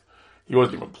guy's, he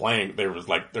wasn't even playing.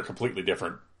 They're completely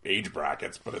different age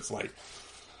brackets, but it's like,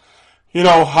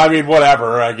 I mean,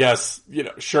 whatever, I guess,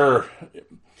 sure.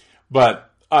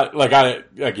 But, I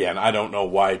don't know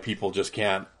why people just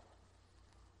can't,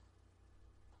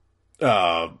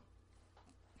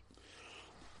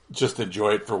 just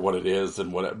enjoy it for what it is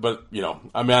and but,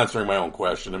 I'm answering my own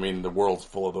question. I mean, the world's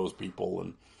full of those people,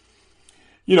 and,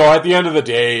 at the end of the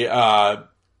day,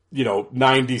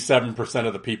 97%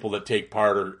 of the people that take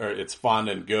part are it's fun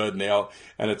and good,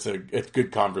 and it's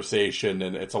good conversation,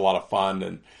 and it's a lot of fun,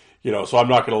 and so I'm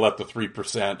not going to let the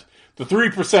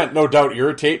 3% no doubt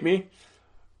irritate me.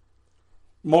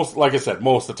 Like I said,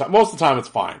 most of the time it's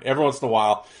fine. Every once in a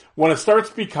while, when it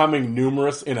starts becoming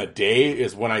numerous in a day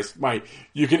is when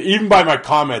you can, even by my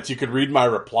comments, you can read my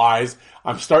replies.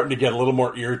 I'm starting to get a little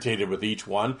more irritated with each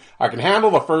one. I can handle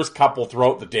the first couple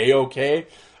throughout the day okay.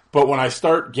 But when I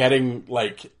start getting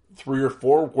like 3 or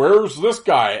 4, where's this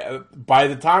guy? By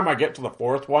the time I get to the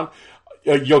 4th one,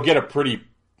 you'll get a pretty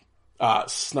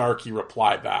snarky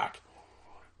reply back.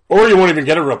 Or you won't even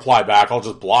get a reply back. I'll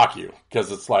just block you,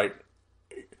 because it's like,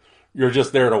 you're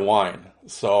just there to whine.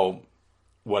 So,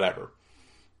 whatever.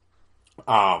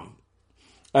 And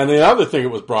the other thing that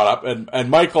was brought up, and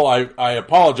Michael, I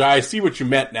apologize. I see what you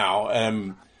meant now.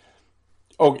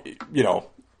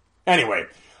 Anyway.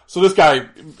 So this guy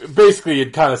basically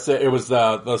had kind of said, it was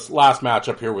the last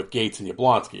matchup here with Gates and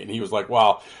Yablonski, and he was like,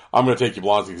 well, I'm going to take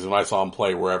Yablonski because when I saw him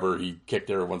play wherever, he kicked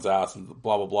everyone's ass and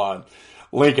blah, blah, blah. And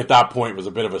Link at that point was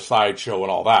a bit of a sideshow and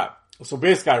all that. So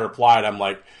basically I replied, I'm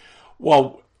like,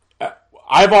 well,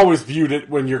 I've always viewed it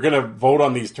when you're going to vote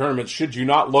on these tournaments, should you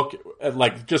not look at,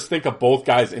 like, just think of both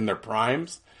guys in their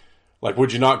primes? Like,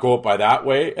 would you not go up by that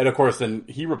way? And of course, then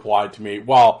he replied to me,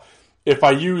 well, if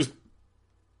I used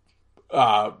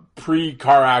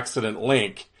pre-car accident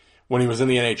Link when he was in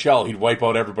the NHL, he'd wipe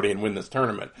out everybody and win this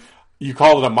tournament. You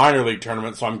called it a minor league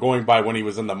tournament, so I'm going by when he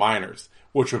was in the minors,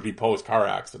 which would be post-car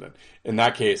accident. In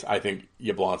that case, I think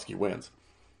Yablonski wins.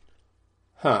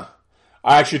 Huh.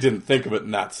 I actually didn't think of it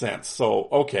in that sense. So,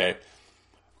 okay.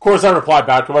 Of course, I replied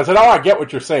back to him. I said, I get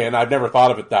what you're saying. I've never thought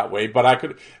of it that way. But I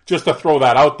could, just to throw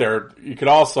that out there, you could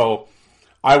also,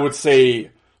 I would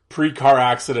say, pre-car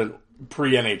accident,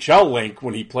 pre-NHL Link,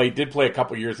 when he did play a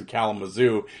couple years in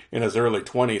Kalamazoo in his early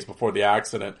 20s before the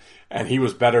accident. And he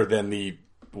was better than the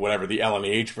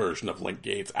LNH version of Link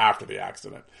Gates after the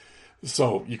accident.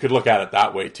 So you could look at it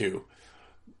that way too.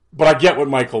 But I get what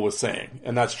Michael was saying,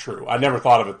 and that's true. I never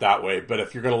thought of it that way, but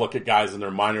if you're going to look at guys in their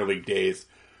minor league days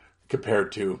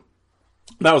compared to...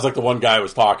 That was like the one guy I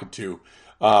was talking to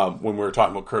when we were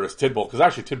talking about Curtis Tidbull, because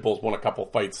actually Tidbull's won a couple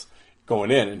fights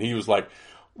going in, and he was like,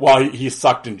 well, he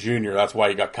sucked in junior, that's why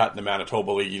he got cut in the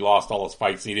Manitoba League, he lost all his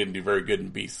fights, he didn't do very good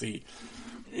in BC.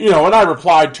 And I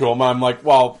replied to him, I'm like,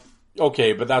 well,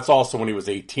 okay, but that's also when he was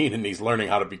 18 and he's learning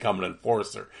how to become an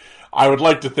enforcer. I would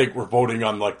like to think we're voting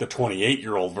on like the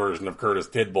 28-year-old version of Curtis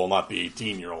Tidbull, not the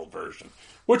 18-year-old version.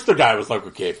 Which the guy was like,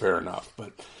 okay, fair enough.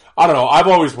 But I don't know. I've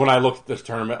always, when I look at this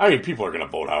tournament, I mean, people are going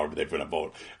to vote however they're going to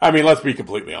vote. I mean, let's be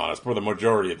completely honest. For the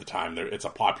majority of the time, it's a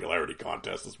popularity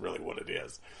contest is really what it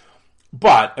is.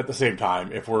 But at the same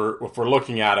time, if we're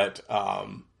looking at it,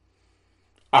 how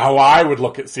I would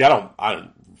look at, I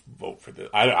don't vote for this.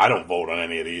 I don't vote on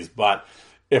any of these. But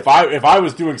if I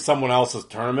was doing someone else's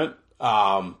tournament,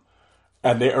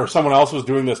 or someone else was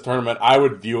doing this tournament, I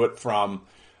would view it from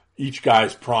each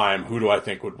guy's prime. Who do I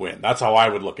think would win? That's how I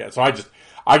would look at it. So I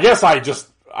guess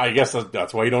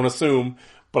that's why you don't assume,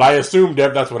 but I assumed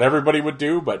that's what everybody would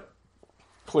do, but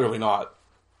clearly not.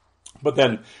 But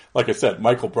then, like I said,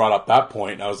 Michael brought up that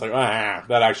point, and I was like,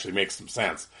 that actually makes some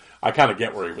sense. I kind of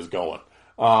get where he was going.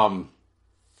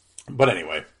 But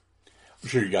anyway, I'm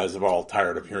sure you guys are all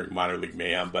tired of hearing minor league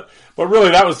mayhem, but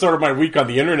really that was sort of my week on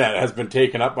the internet has been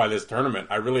taken up by this tournament.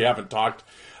 I really haven't talked.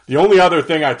 The only other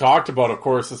thing I talked about, of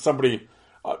course, is somebody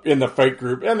in the fight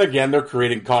group, and again, they're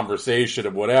creating conversation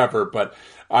and whatever, but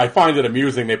I find it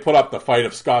amusing. They put up the fight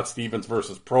of Scott Stevens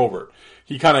versus Probert.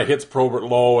 He kind of hits Probert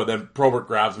low, and then Probert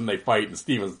grabs him, they fight, and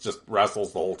Stevens just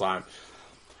wrestles the whole time.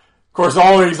 Of course,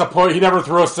 he never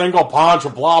threw a single punch,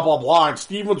 or blah, blah, blah, and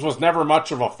Stevens was never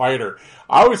much of a fighter.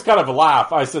 I always kind of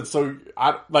laugh. I said,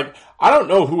 I don't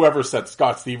know whoever said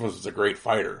Scott Stevens was a great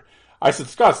fighter. I said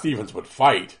Scott Stevens would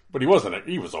fight, but he was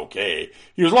okay.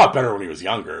 He was a lot better when he was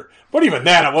younger. But even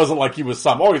then, it wasn't like he was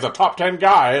he's a top 10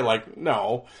 guy. Like,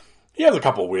 no. He has a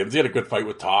couple wins. He had a good fight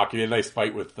with Talk. He had a nice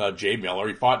fight with Jay Miller.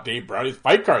 He fought Dave Brown. His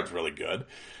fight card's really good.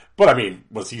 But, I mean,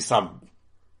 was he some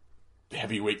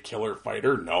heavyweight killer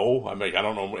fighter? No. I mean, I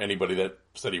don't know anybody that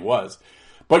said he was.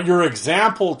 But your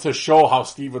example to show how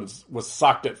Stevens was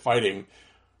sucked at fighting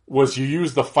was you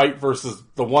use the fight versus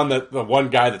the one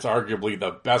guy that's arguably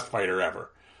the best fighter ever.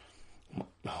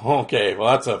 Okay,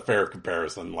 well, that's a fair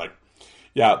comparison. Like,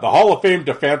 yeah, the Hall of Fame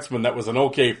defenseman that was an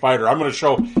okay fighter. I'm going to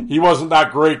show he wasn't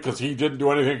that great because he didn't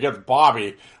do anything against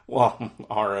Bobby. Well,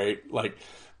 all right. Like,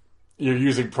 you're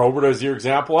using Probert as your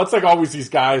example. It's like always these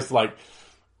guys like,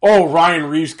 oh, Ryan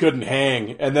Reeves couldn't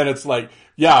hang. And then it's like,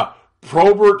 yeah,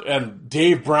 Probert and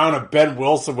Dave Brown and Ben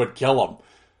Wilson would kill him.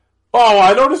 Oh,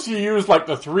 I noticed you use like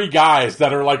the three guys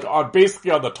that are like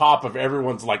basically on the top of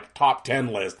everyone's like top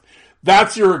 10 list.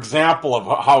 That's your example of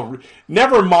how,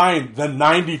 never mind the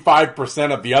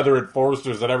 95% of the other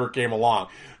enforcers that ever came along.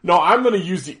 No, I'm going to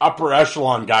use the upper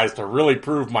echelon guys to really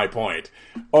prove my point.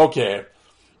 Okay.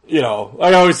 Like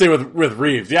I always say with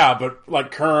Reeves, yeah, but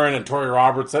like Curran and Torrey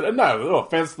Robertson, and no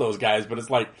offense to those guys, but it's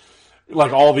like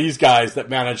all these guys that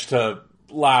managed to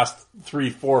last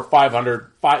 300,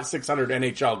 400, 500, 600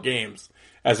 NHL games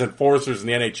as enforcers in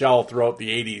the NHL throughout the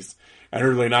 80s and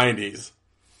early 90s.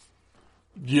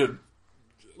 You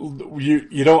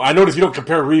don't. I notice you don't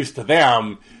compare Reeves to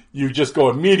them. You just go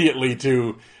immediately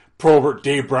to Probert,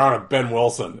 Dave Brown, and Ben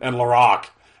Wilson and LaRock.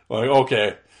 Like,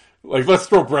 okay, like let's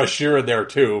throw Brashear in there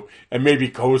too, and maybe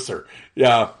Koser.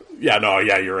 Yeah,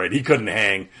 you're right. He couldn't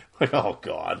hang. Like, oh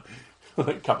god,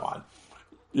 like come on.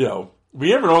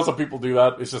 We ever know some people do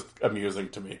that? It's just amusing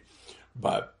to me.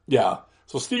 But yeah,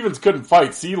 so Stevens couldn't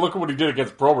fight. See, look at what he did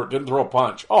against Probert. Didn't throw a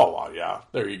punch. Oh well, yeah,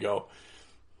 there you go.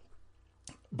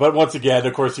 But once again,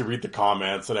 of course, you read the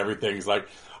comments and everything's like,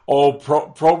 oh,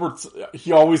 Probert's,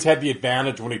 he always had the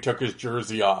advantage when he took his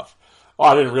jersey off. oh,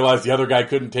 I didn't realize the other guy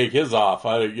couldn't take his off.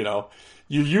 You're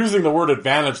using the word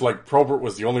advantage like Probert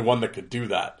was the only one that could do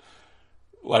that.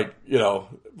 Like, well,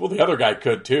 the other guy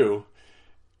could too.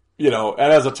 And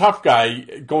as a tough guy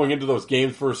going into those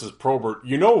games versus Probert,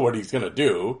 you know what he's going to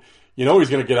do. He's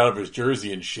going to get out of his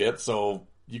jersey and shit. So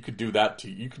you could do that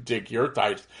too. You could take your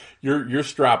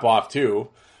strap off too.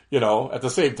 At the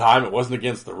same time, it wasn't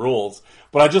against the rules.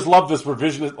 But I just love this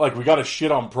revision. Like, we got to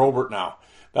shit on Probert now.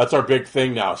 That's our big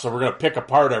thing now. So we're going to pick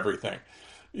apart everything.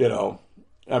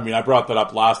 I brought that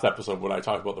up last episode when I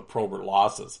talked about the Probert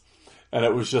losses. And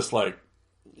it was just like,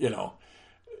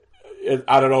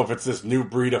 I don't know if it's this new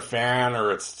breed of fan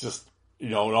or it's just,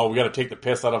 no, we got to take the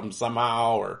piss out of him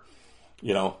somehow or,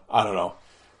 I don't know.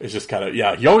 It's just kind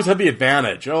of, he always had the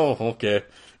advantage. Oh, okay.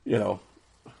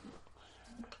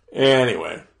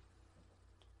 Anyway.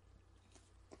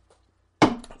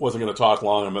 Wasn't going to talk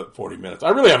long. I'm at 40 minutes. I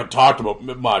really haven't talked about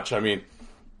much. I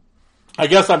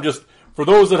guess I'm just, for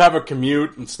those that have a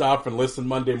commute and stuff and listen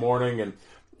Monday morning and,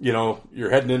 you're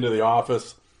heading into the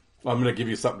office, I'm going to give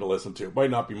you something to listen to. It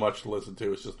might not be much to listen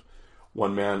to. It's just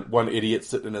one idiot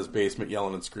sitting in his basement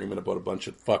yelling and screaming about a bunch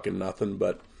of fucking nothing,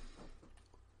 but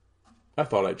I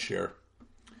thought I'd share.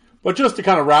 But just to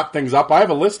kind of wrap things up, I have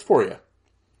a list for you.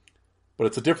 But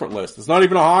it's a different list. It's not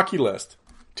even a hockey list.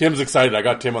 Tim's excited. I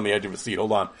got Tim on the edge of his seat.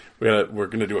 Hold on. We're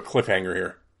gonna do a cliffhanger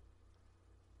here.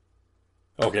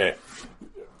 Okay.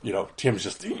 Tim's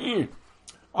just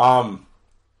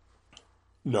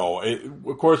no.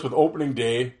 Of course, with opening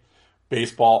day,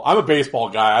 baseball. I'm a baseball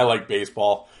guy. I like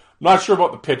baseball. I'm not sure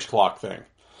about the pitch clock thing.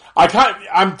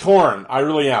 I'm torn. I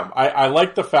really am. I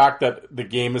like the fact that the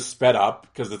game is sped up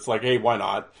because it's like, hey, why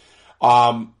not?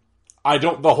 I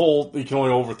don't, you can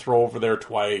only overthrow over there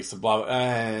twice, blah, blah,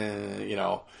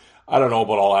 I don't know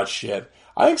about all that shit.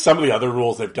 I think some of the other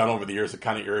rules they've done over the years have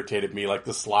kind of irritated me, like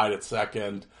the slide at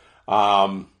second.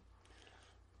 The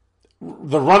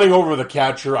running over the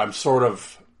catcher, I'm sort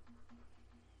of,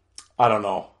 I don't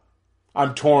know.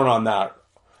 I'm torn on that.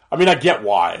 I get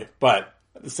why, but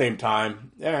at the same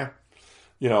time, I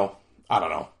don't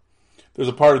know. There's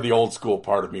a part of the old school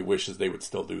part of me wishes they would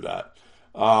still do that.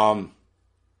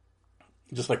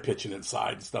 Just like pitching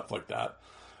inside and stuff like that.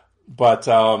 But,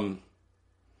 I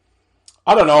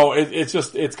don't know.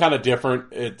 It's kind of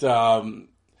different. I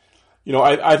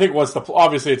think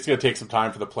obviously it's going to take some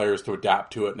time for the players to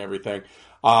adapt to it and everything.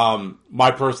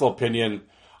 My personal opinion,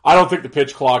 I don't think the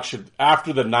pitch clock should,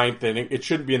 after the 9th inning, it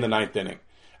shouldn't be in the 9th inning.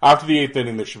 After the 8th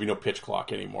inning, there should be no pitch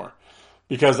clock anymore.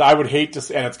 Because I would hate to,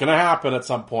 and it's going to happen at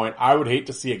some point, I would hate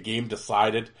to see a game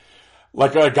decided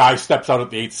like a guy steps out at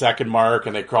the 8-second mark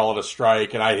and they call it a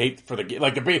strike, and I hate for the game,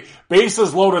 like the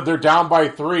bases loaded, they're down by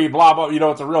 3, blah blah.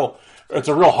 It's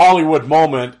a real Hollywood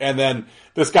moment, and then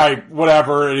this guy,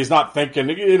 whatever, and he's not thinking.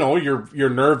 Your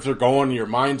nerves are going, your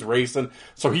mind's racing,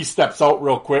 so he steps out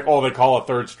real quick. Oh, they call a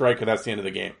third strike, and that's the end of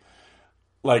the game.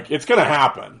 Like, it's going to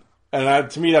happen.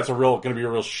 And to me, that's going to be a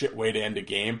real shit way to end a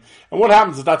game. And what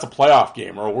happens if that's a playoff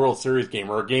game or a World Series game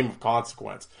or a game of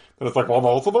consequence? Then it's like, well,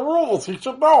 those are the rules. He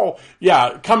should know.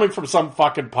 Yeah, coming from some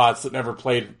fucking putz that never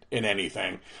played in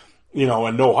anything,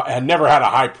 and never had a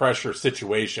high pressure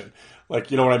situation.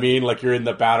 Like, you know what I mean? Like, you're in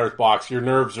the batter's box, your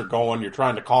nerves are going, you're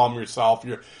trying to calm yourself,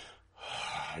 you're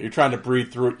trying to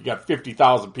breathe through it. You got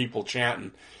 50,000 people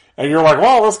chanting, and you're like,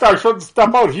 well, this guy shouldn't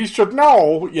step out. He should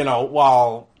know.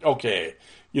 Well, okay.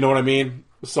 You know what I mean?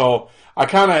 So I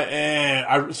kind of,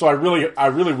 I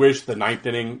really wish the 9th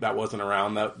inning that wasn't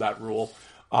around, that rule.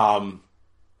 I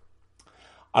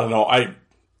don't know.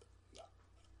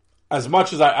 As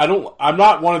much as I'm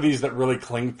not one of these that really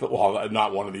cling to, I'm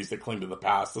not one of these that cling to the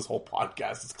past. This whole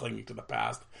podcast is clinging to the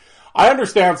past. I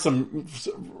understand some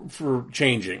for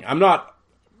changing. I'm not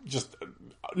just,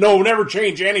 no, never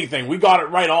change anything. We got it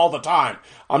right all the time.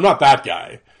 I'm not that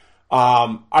guy.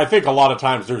 I think a lot of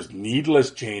times there's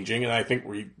needless changing, and I think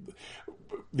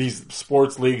these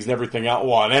sports leagues and everything else,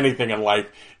 and anything in life,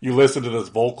 you listen to this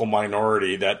vocal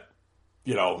minority that,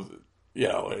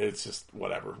 it's just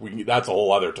whatever. That's a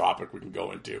whole other topic we can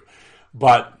go into.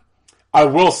 But I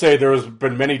will say there's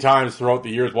been many times throughout the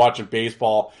years watching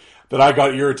baseball that I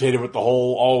got irritated with the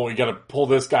whole, we got to pull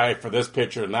this guy for this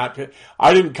pitcher and that pitch.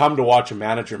 I didn't come to watch a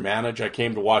manager manage. I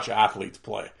came to watch athletes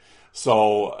play.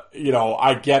 So,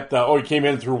 I get he came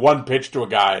in through one pitch to a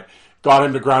guy, got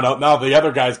him to ground out. Now the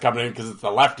other guy's coming in because it's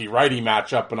the lefty-righty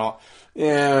matchup and all.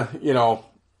 Yeah,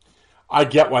 I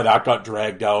get why that got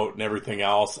dragged out and everything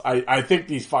else. I think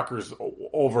these fuckers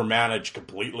overmanage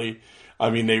completely. I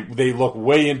mean, they look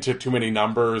way into too many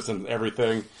numbers and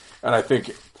everything. And I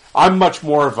think I'm much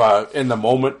more of a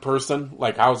in-the-moment person.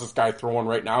 Like, how's this guy throwing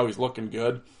right now? He's looking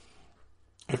good.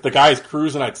 If the guy's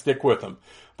cruising, I'd stick with him.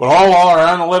 But all our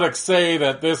analytics say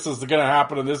that this is going to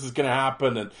happen and this is going to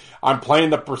happen, and I'm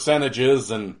playing the percentages,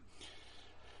 and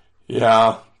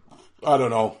yeah, I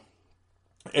don't know.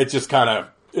 It's just kind of,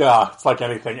 it's like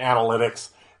anything, analytics.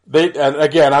 And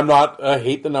again, I'm not a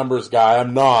hate the numbers guy.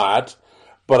 I'm not.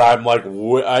 But I'm like,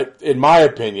 in my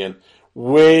opinion,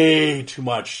 way too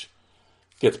much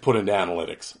gets put into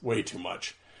analytics. Way too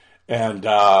much. And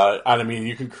I mean,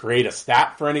 you can create a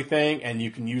stat for anything, and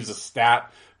you can use a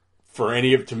stat for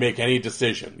to make any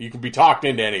decision. You can be talked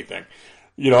into anything.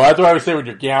 That's what I would say when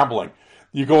you're gambling.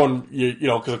 You go and,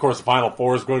 because of course the Final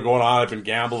Four is going on. I've been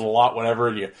gambling a lot, whatever,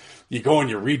 and you go and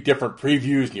you read different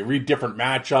previews, and you read different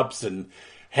matchups, and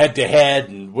head-to-head,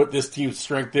 and what this team's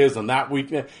strength is, and that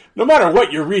weakness. No matter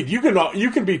what you read, you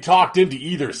can be talked into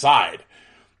either side.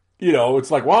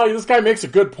 It's like, well, this guy makes a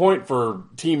good point for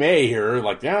Team A here.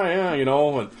 Like,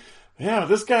 and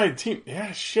this guy,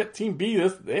 Team B,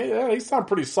 they sound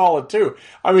pretty solid too.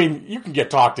 I mean, you can get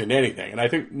talked into anything, and I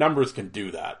think numbers can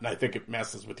do that, and I think it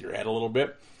messes with your head a little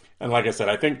bit. And like I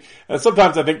said,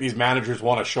 sometimes I think these managers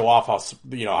want to show off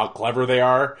how clever they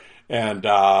are, and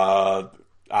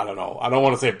I don't know. I don't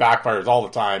want to say it backfires all the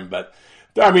time, but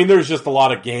I mean, there's just a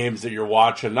lot of games that you're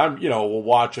watching. We'll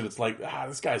watch it. It's like,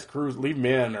 this guy's cruising, leave him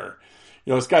in, or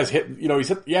this guy's hitting. He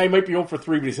might be 0 for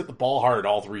 3, but he's hit the ball hard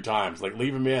all 3 times. Like,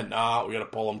 leave him in. Nah, we got to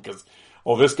pull him because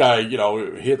this guy,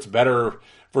 hits better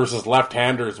versus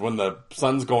left-handers when the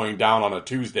sun's going down on a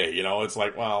Tuesday. It's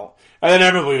like, well, and then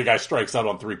inevitably the guy strikes out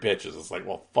on 3 pitches. It's like,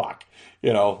 well, fuck,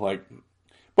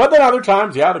 But then other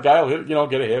times, the guy will hit,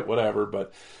 get a hit, whatever.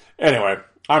 But anyway,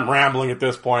 I'm rambling at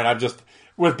this point. I'm just,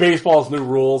 with baseball's new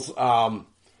rules, I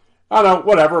don't know,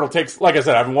 whatever. It'll take, like I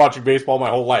said, I've been watching baseball my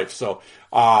whole life. So,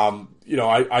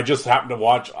 I just happened to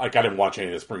watch, I didn't watch any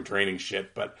of the spring training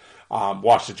shit, but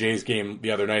watched the Jays game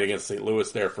the other night against St.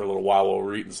 Louis there for a little while we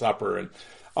were eating supper. And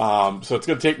so it's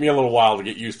going to take me a little while to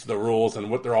get used to the rules and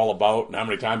what they're all about and how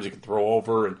many times you can throw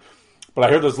over. But I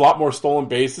hear there's a lot more stolen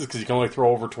bases because you can only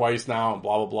throw over twice now and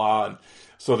blah, blah, blah. And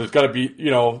so there's got to be,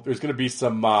 there's going to be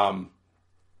some,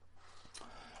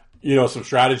 some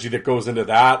strategy that goes into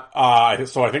that.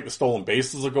 So I think the stolen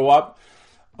bases will go up.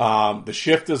 The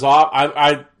shift is off.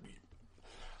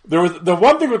 There was the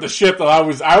one thing with the shift that I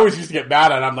always used to get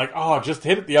mad at. I'm like, just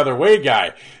hit it the other way,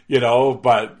 guy.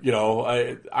 But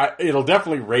it'll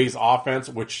definitely raise offense,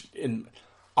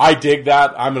 I dig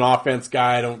that. I'm an offense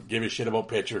guy. I don't give a shit about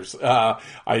pitchers.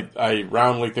 I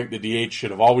roundly think the DH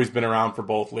should have always been around for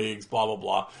both leagues, blah, blah,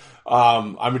 blah.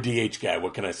 I'm a DH guy.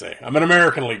 What can I say? I'm an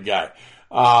American League guy.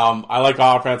 I like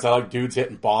offense. I like dudes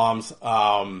hitting bombs.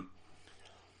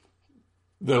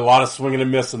 There's a lot of swinging and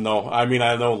missing, though. I mean,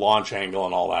 I know launch angle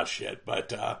and all that shit.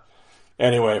 But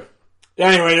anyway,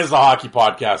 this is a hockey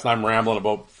podcast, and I'm rambling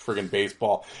about friggin'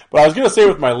 baseball. But I was going to say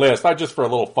with my list, just for a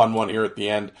little fun one here at the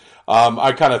end,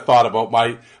 I kind of thought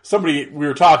about somebody we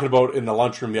were talking about in the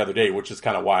lunchroom the other day, which is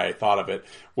kind of why I thought of it,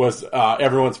 was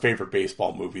everyone's favorite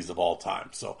baseball movies of all time.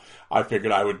 So I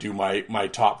figured I would do my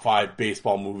top 5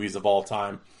 baseball movies of all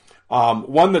time.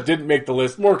 One that didn't make the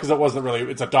list, more because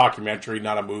it's a documentary,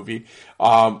 not a movie,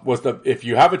 was if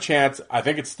you have a chance, I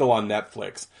think it's still on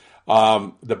Netflix,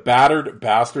 The Battered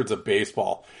Bastards of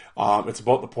Baseball. It's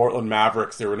about the Portland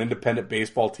Mavericks. They were an independent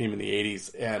baseball team in the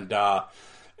 80s,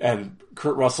 and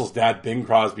Kurt Russell's dad, Bing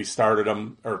Crosby, started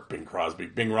them, or Bing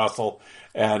Russell,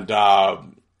 and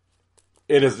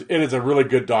it is a really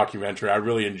good documentary. I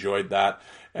really enjoyed that,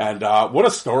 and what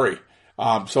a story.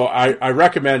 So I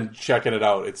recommend checking it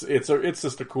out. It's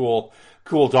just a cool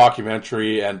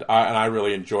documentary, and I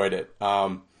really enjoyed it.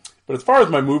 But as far as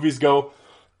my movies go,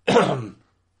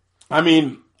 I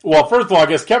mean, well, first of all, I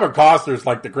guess Kevin Costner is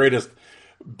like the greatest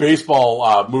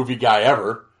baseball movie guy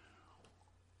ever.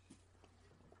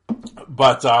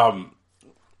 But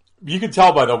you can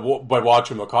tell by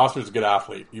watching him, Costner's a good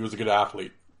athlete. He was a good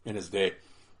athlete in his day.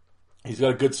 He's got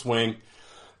a good swing.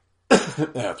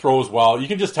 Throws well. You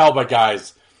can just tell by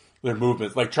guys their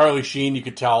movements. Like Charlie Sheen, you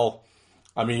could tell.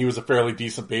 I mean, he was a fairly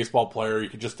decent baseball player. You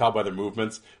could just tell by their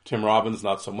movements. Tim Robbins,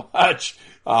 not so much.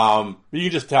 But you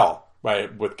can just tell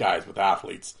with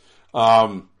athletes.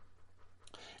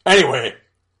 Anyway,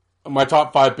 my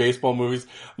top 5 baseball movies.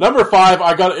 Number 5,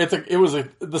 it was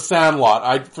The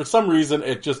Sandlot. For some reason,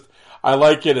 I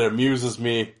like it. It amuses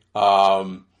me.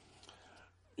 Yeah,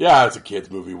 it's a kid's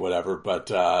movie, whatever. But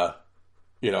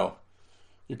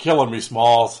you're killing me,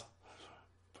 Smalls.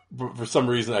 For some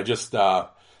reason, it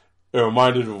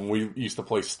reminded me when we used to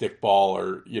play stickball,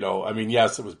 or, I mean,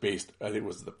 yes, it was based, I think it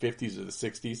was the 50s or the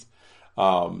 60s,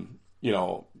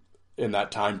 in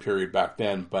that time period back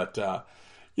then. But,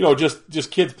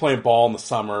 just kids playing ball in the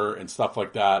summer and stuff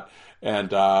like that.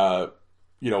 And,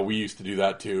 we used to do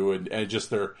that too. And just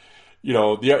their,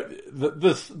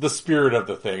 the spirit of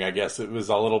the thing, I guess it was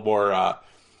a little more,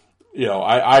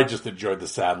 I just enjoyed the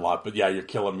Sandlot, but yeah, you're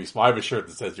killing me, Small. I have a shirt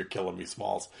that says "You're killing me,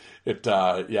 Smalls."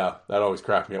 That always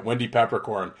cracked me up. Wendy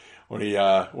Peppercorn, when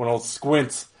old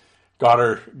Squints got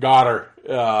her.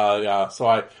 So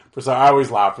I always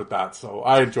laughed at that. So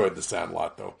I enjoyed the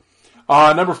Sandlot though.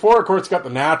 Number 4, of course, got The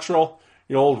Natural.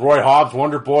 Old Roy Hobbs,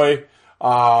 Wonder Boy.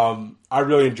 I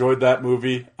really enjoyed that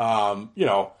movie. It's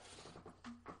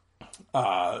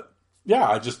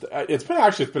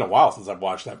been a while since I've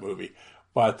watched that movie.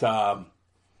 But, The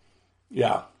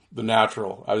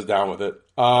Natural. I was down with it.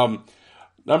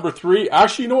 Number 3,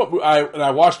 actually, you know what?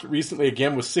 I watched it recently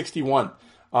again, was 61.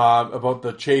 About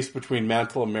the chase between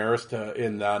Mantle and Marist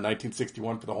in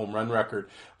 1961 for the home run record.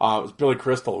 It was Billy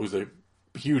Crystal, who's a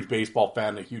huge baseball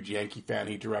fan, a huge Yankee fan.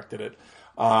 He directed it.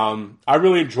 I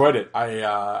really enjoyed it.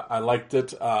 I liked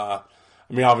it.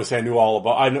 Obviously I knew all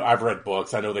about, I've read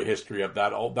books. I know the history of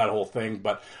that whole thing,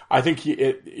 but I think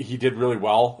he did really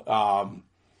well.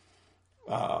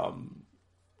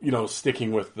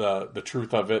 Sticking with the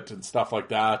truth of it and stuff like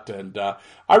that. And,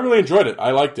 I really enjoyed it.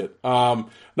 I liked it.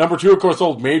 Number 2, of course,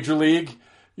 old Major League,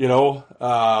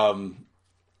 I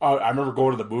remember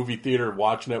going to the movie theater,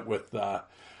 watching it with my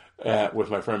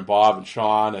friend Bob and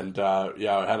Sean, and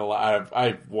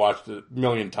I've watched it a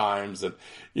million times, and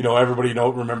everybody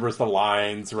remembers the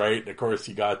lines, right? And of course,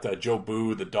 you got Joe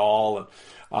Boo, the doll, and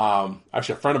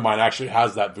actually a friend of mine actually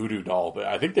has that voodoo doll, but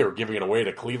I think they were giving it away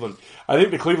to Cleveland. I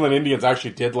think the Cleveland Indians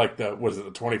actually did the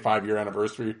 25-year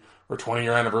anniversary or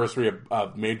 20-year anniversary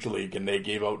of Major League, and they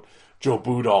gave out Joe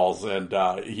Boo dolls, and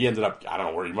he ended up, I don't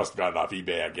know where, he must have got it off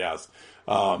eBay, I guess.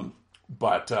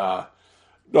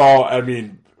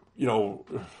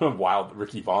 Wild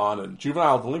Ricky Vaughn and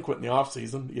Juvenile Delinquent in the off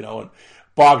season, and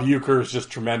Bob Uecker is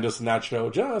just tremendous in that show,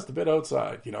 just a bit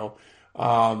outside,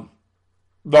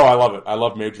 No, I love it. I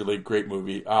love Major League. Great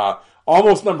movie.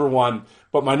 Almost number 1,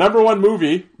 but my number 1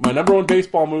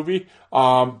 baseball movie,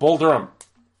 Bull Durham.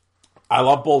 I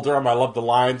love Bull Durham. I love the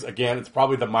lines. Again, it's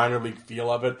probably the minor league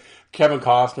feel of it. Kevin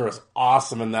Costner is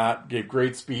awesome in that. Gave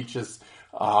great speeches.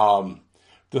 The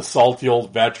salty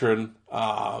old veteran,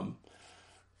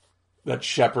 that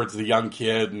shepherds the young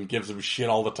kid and gives him shit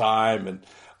all the time. And,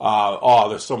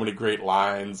 there's so many great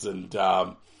lines. And,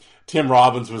 Tim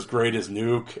Robbins was great as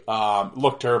Nuke.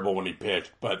 Looked terrible when he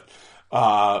pitched, but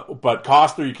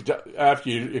Costner, you could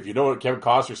if you know Kevin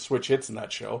Costner switch hits in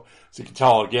that show, so you can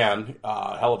tell again,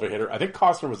 hell of a hitter. I think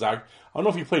Costner was I don't know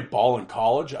if he played ball in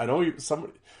college. I know I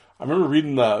remember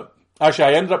reading I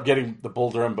ended up getting the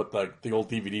Bull Durham, but the old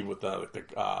DVD with the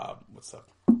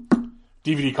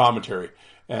DVD commentary,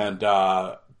 and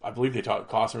I believe they taught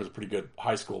Costner was a pretty good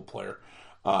high school player,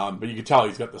 but you could tell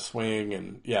he's got the swing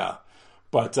and yeah.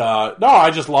 But, no,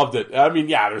 I just loved it. I mean,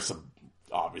 yeah, there's some,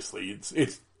 obviously,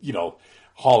 it's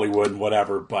Hollywood and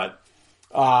whatever, but,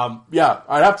 I'd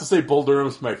have to say Bull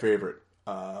Durham's my favorite,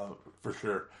 for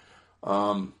sure.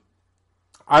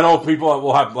 I know people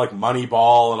will have,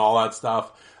 Moneyball and all that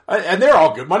stuff, and they're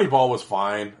all good. Moneyball was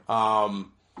fine.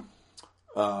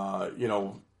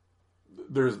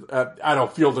 There's,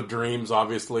 Field of Dreams,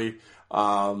 obviously.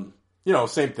 Same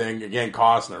thing, again,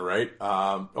 Costner, right?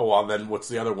 Then what's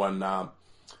the other one,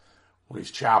 when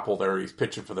he's Chappell there, he's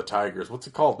pitching for the Tigers. What's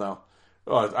it called now?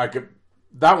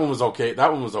 That one was okay.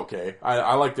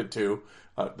 I liked it too.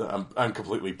 I'm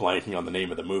completely blanking on the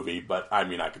name of the movie, but I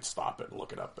mean, I could stop it and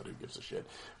look it up, but who gives a shit?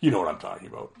 You know what I'm talking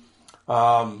about.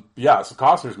 So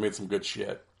Costner's made some good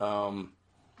shit. There's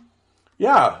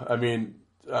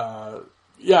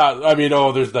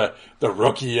the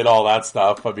Rookie and all that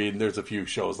stuff. I mean, there's a few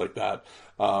shows like that.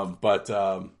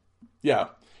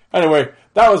 Anyway,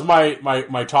 that was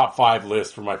my top 5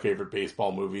 list for my favorite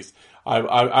baseball movies.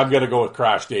 I'm going to go with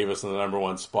Crash Davis in the number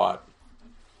 1 spot.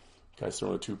 Guy's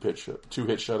throwing a 2-hit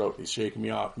shutout. He's shaking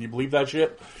me off. Can you believe that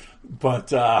shit? But,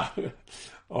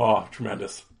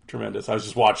 tremendous. I was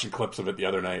just watching clips of it the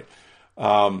other night.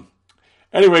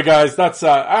 Anyway, guys, that's,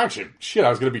 I was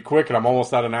going to be quick and I'm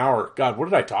almost at an hour. God, what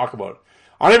did I talk about?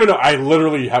 I don't even know. I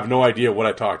literally have no idea what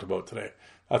I talked about today.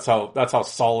 That's how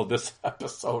solid this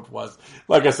episode was.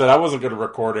 Like I said, I wasn't going to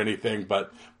record anything,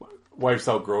 but wife's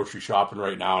out grocery shopping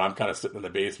right now, and I'm kind of sitting in the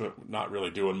basement, not really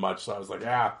doing much. So I was like,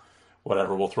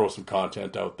 whatever, we'll throw some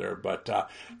content out there. But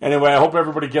anyway, I hope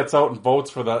everybody gets out and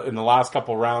votes in the last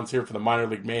couple rounds here for the Minor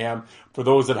League Mayhem. For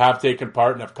those that have taken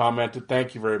part and have commented,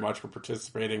 thank you very much for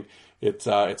participating. It's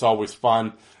always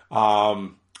fun.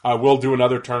 I will do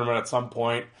another tournament at some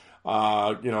point.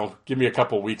 Give me a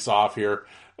couple weeks off here,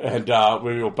 and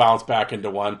maybe we'll bounce back into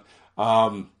one.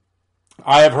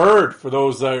 I have heard, for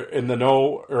those in the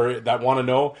know or that want to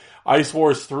know, Ice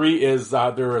Wars 3 is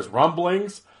there is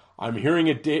rumblings. I'm hearing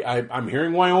a date. I'm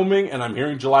hearing Wyoming, and I'm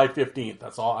hearing July 15th.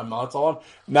 That's all.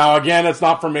 Now again, it's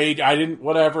not from age. I didn't.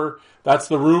 Whatever. That's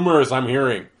the rumors I'm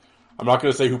hearing. I'm not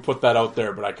going to say who put that out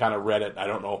there, but I kind of read it. I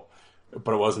don't know,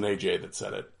 but it wasn't AJ that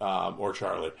said it or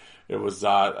Charlie. It was.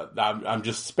 I'm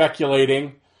just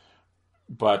speculating,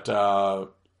 but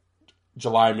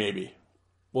July maybe.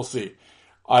 We'll see.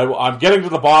 I'm getting to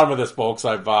the bottom of this, folks.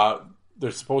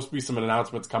 There's supposed to be some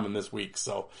announcements coming this week,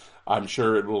 so I'm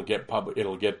sure it will get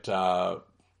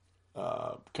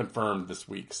confirmed this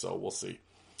week. So we'll see.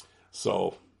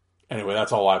 So anyway,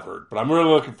 that's all I've heard. But I'm really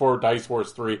looking forward to Ice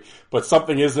Wars 3. But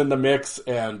something is in the mix,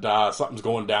 and something's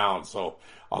going down. So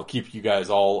I'll keep you guys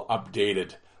all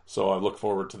updated. So I look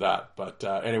forward to that. But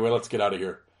anyway, let's get out of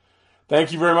here.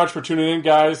 Thank you very much for tuning in,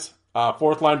 guys.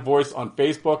 Fourth Line Voice on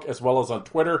Facebook as well as on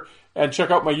Twitter. And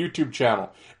check out my YouTube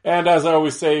channel. And as I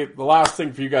always say, the last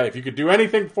thing for you guys, if you could do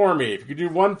anything for me, if you could do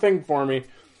one thing for me,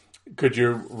 could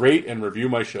you rate and review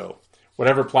my show?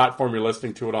 Whatever platform you're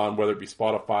listening to it on, whether it be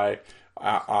Spotify,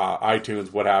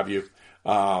 iTunes, what have you.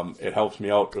 It helps me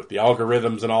out with the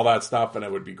algorithms and all that stuff, and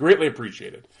it would be greatly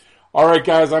appreciated. All right,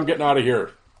 guys, I'm getting out of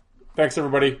here. Thanks,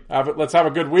 everybody. Let's have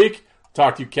a good week.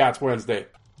 Talk to you cats Wednesday.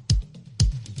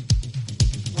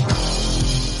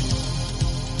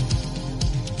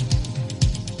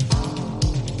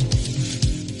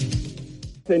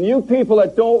 And you people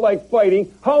that don't like fighting,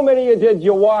 how many of you did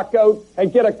you walk out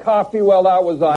and get a coffee while that was on?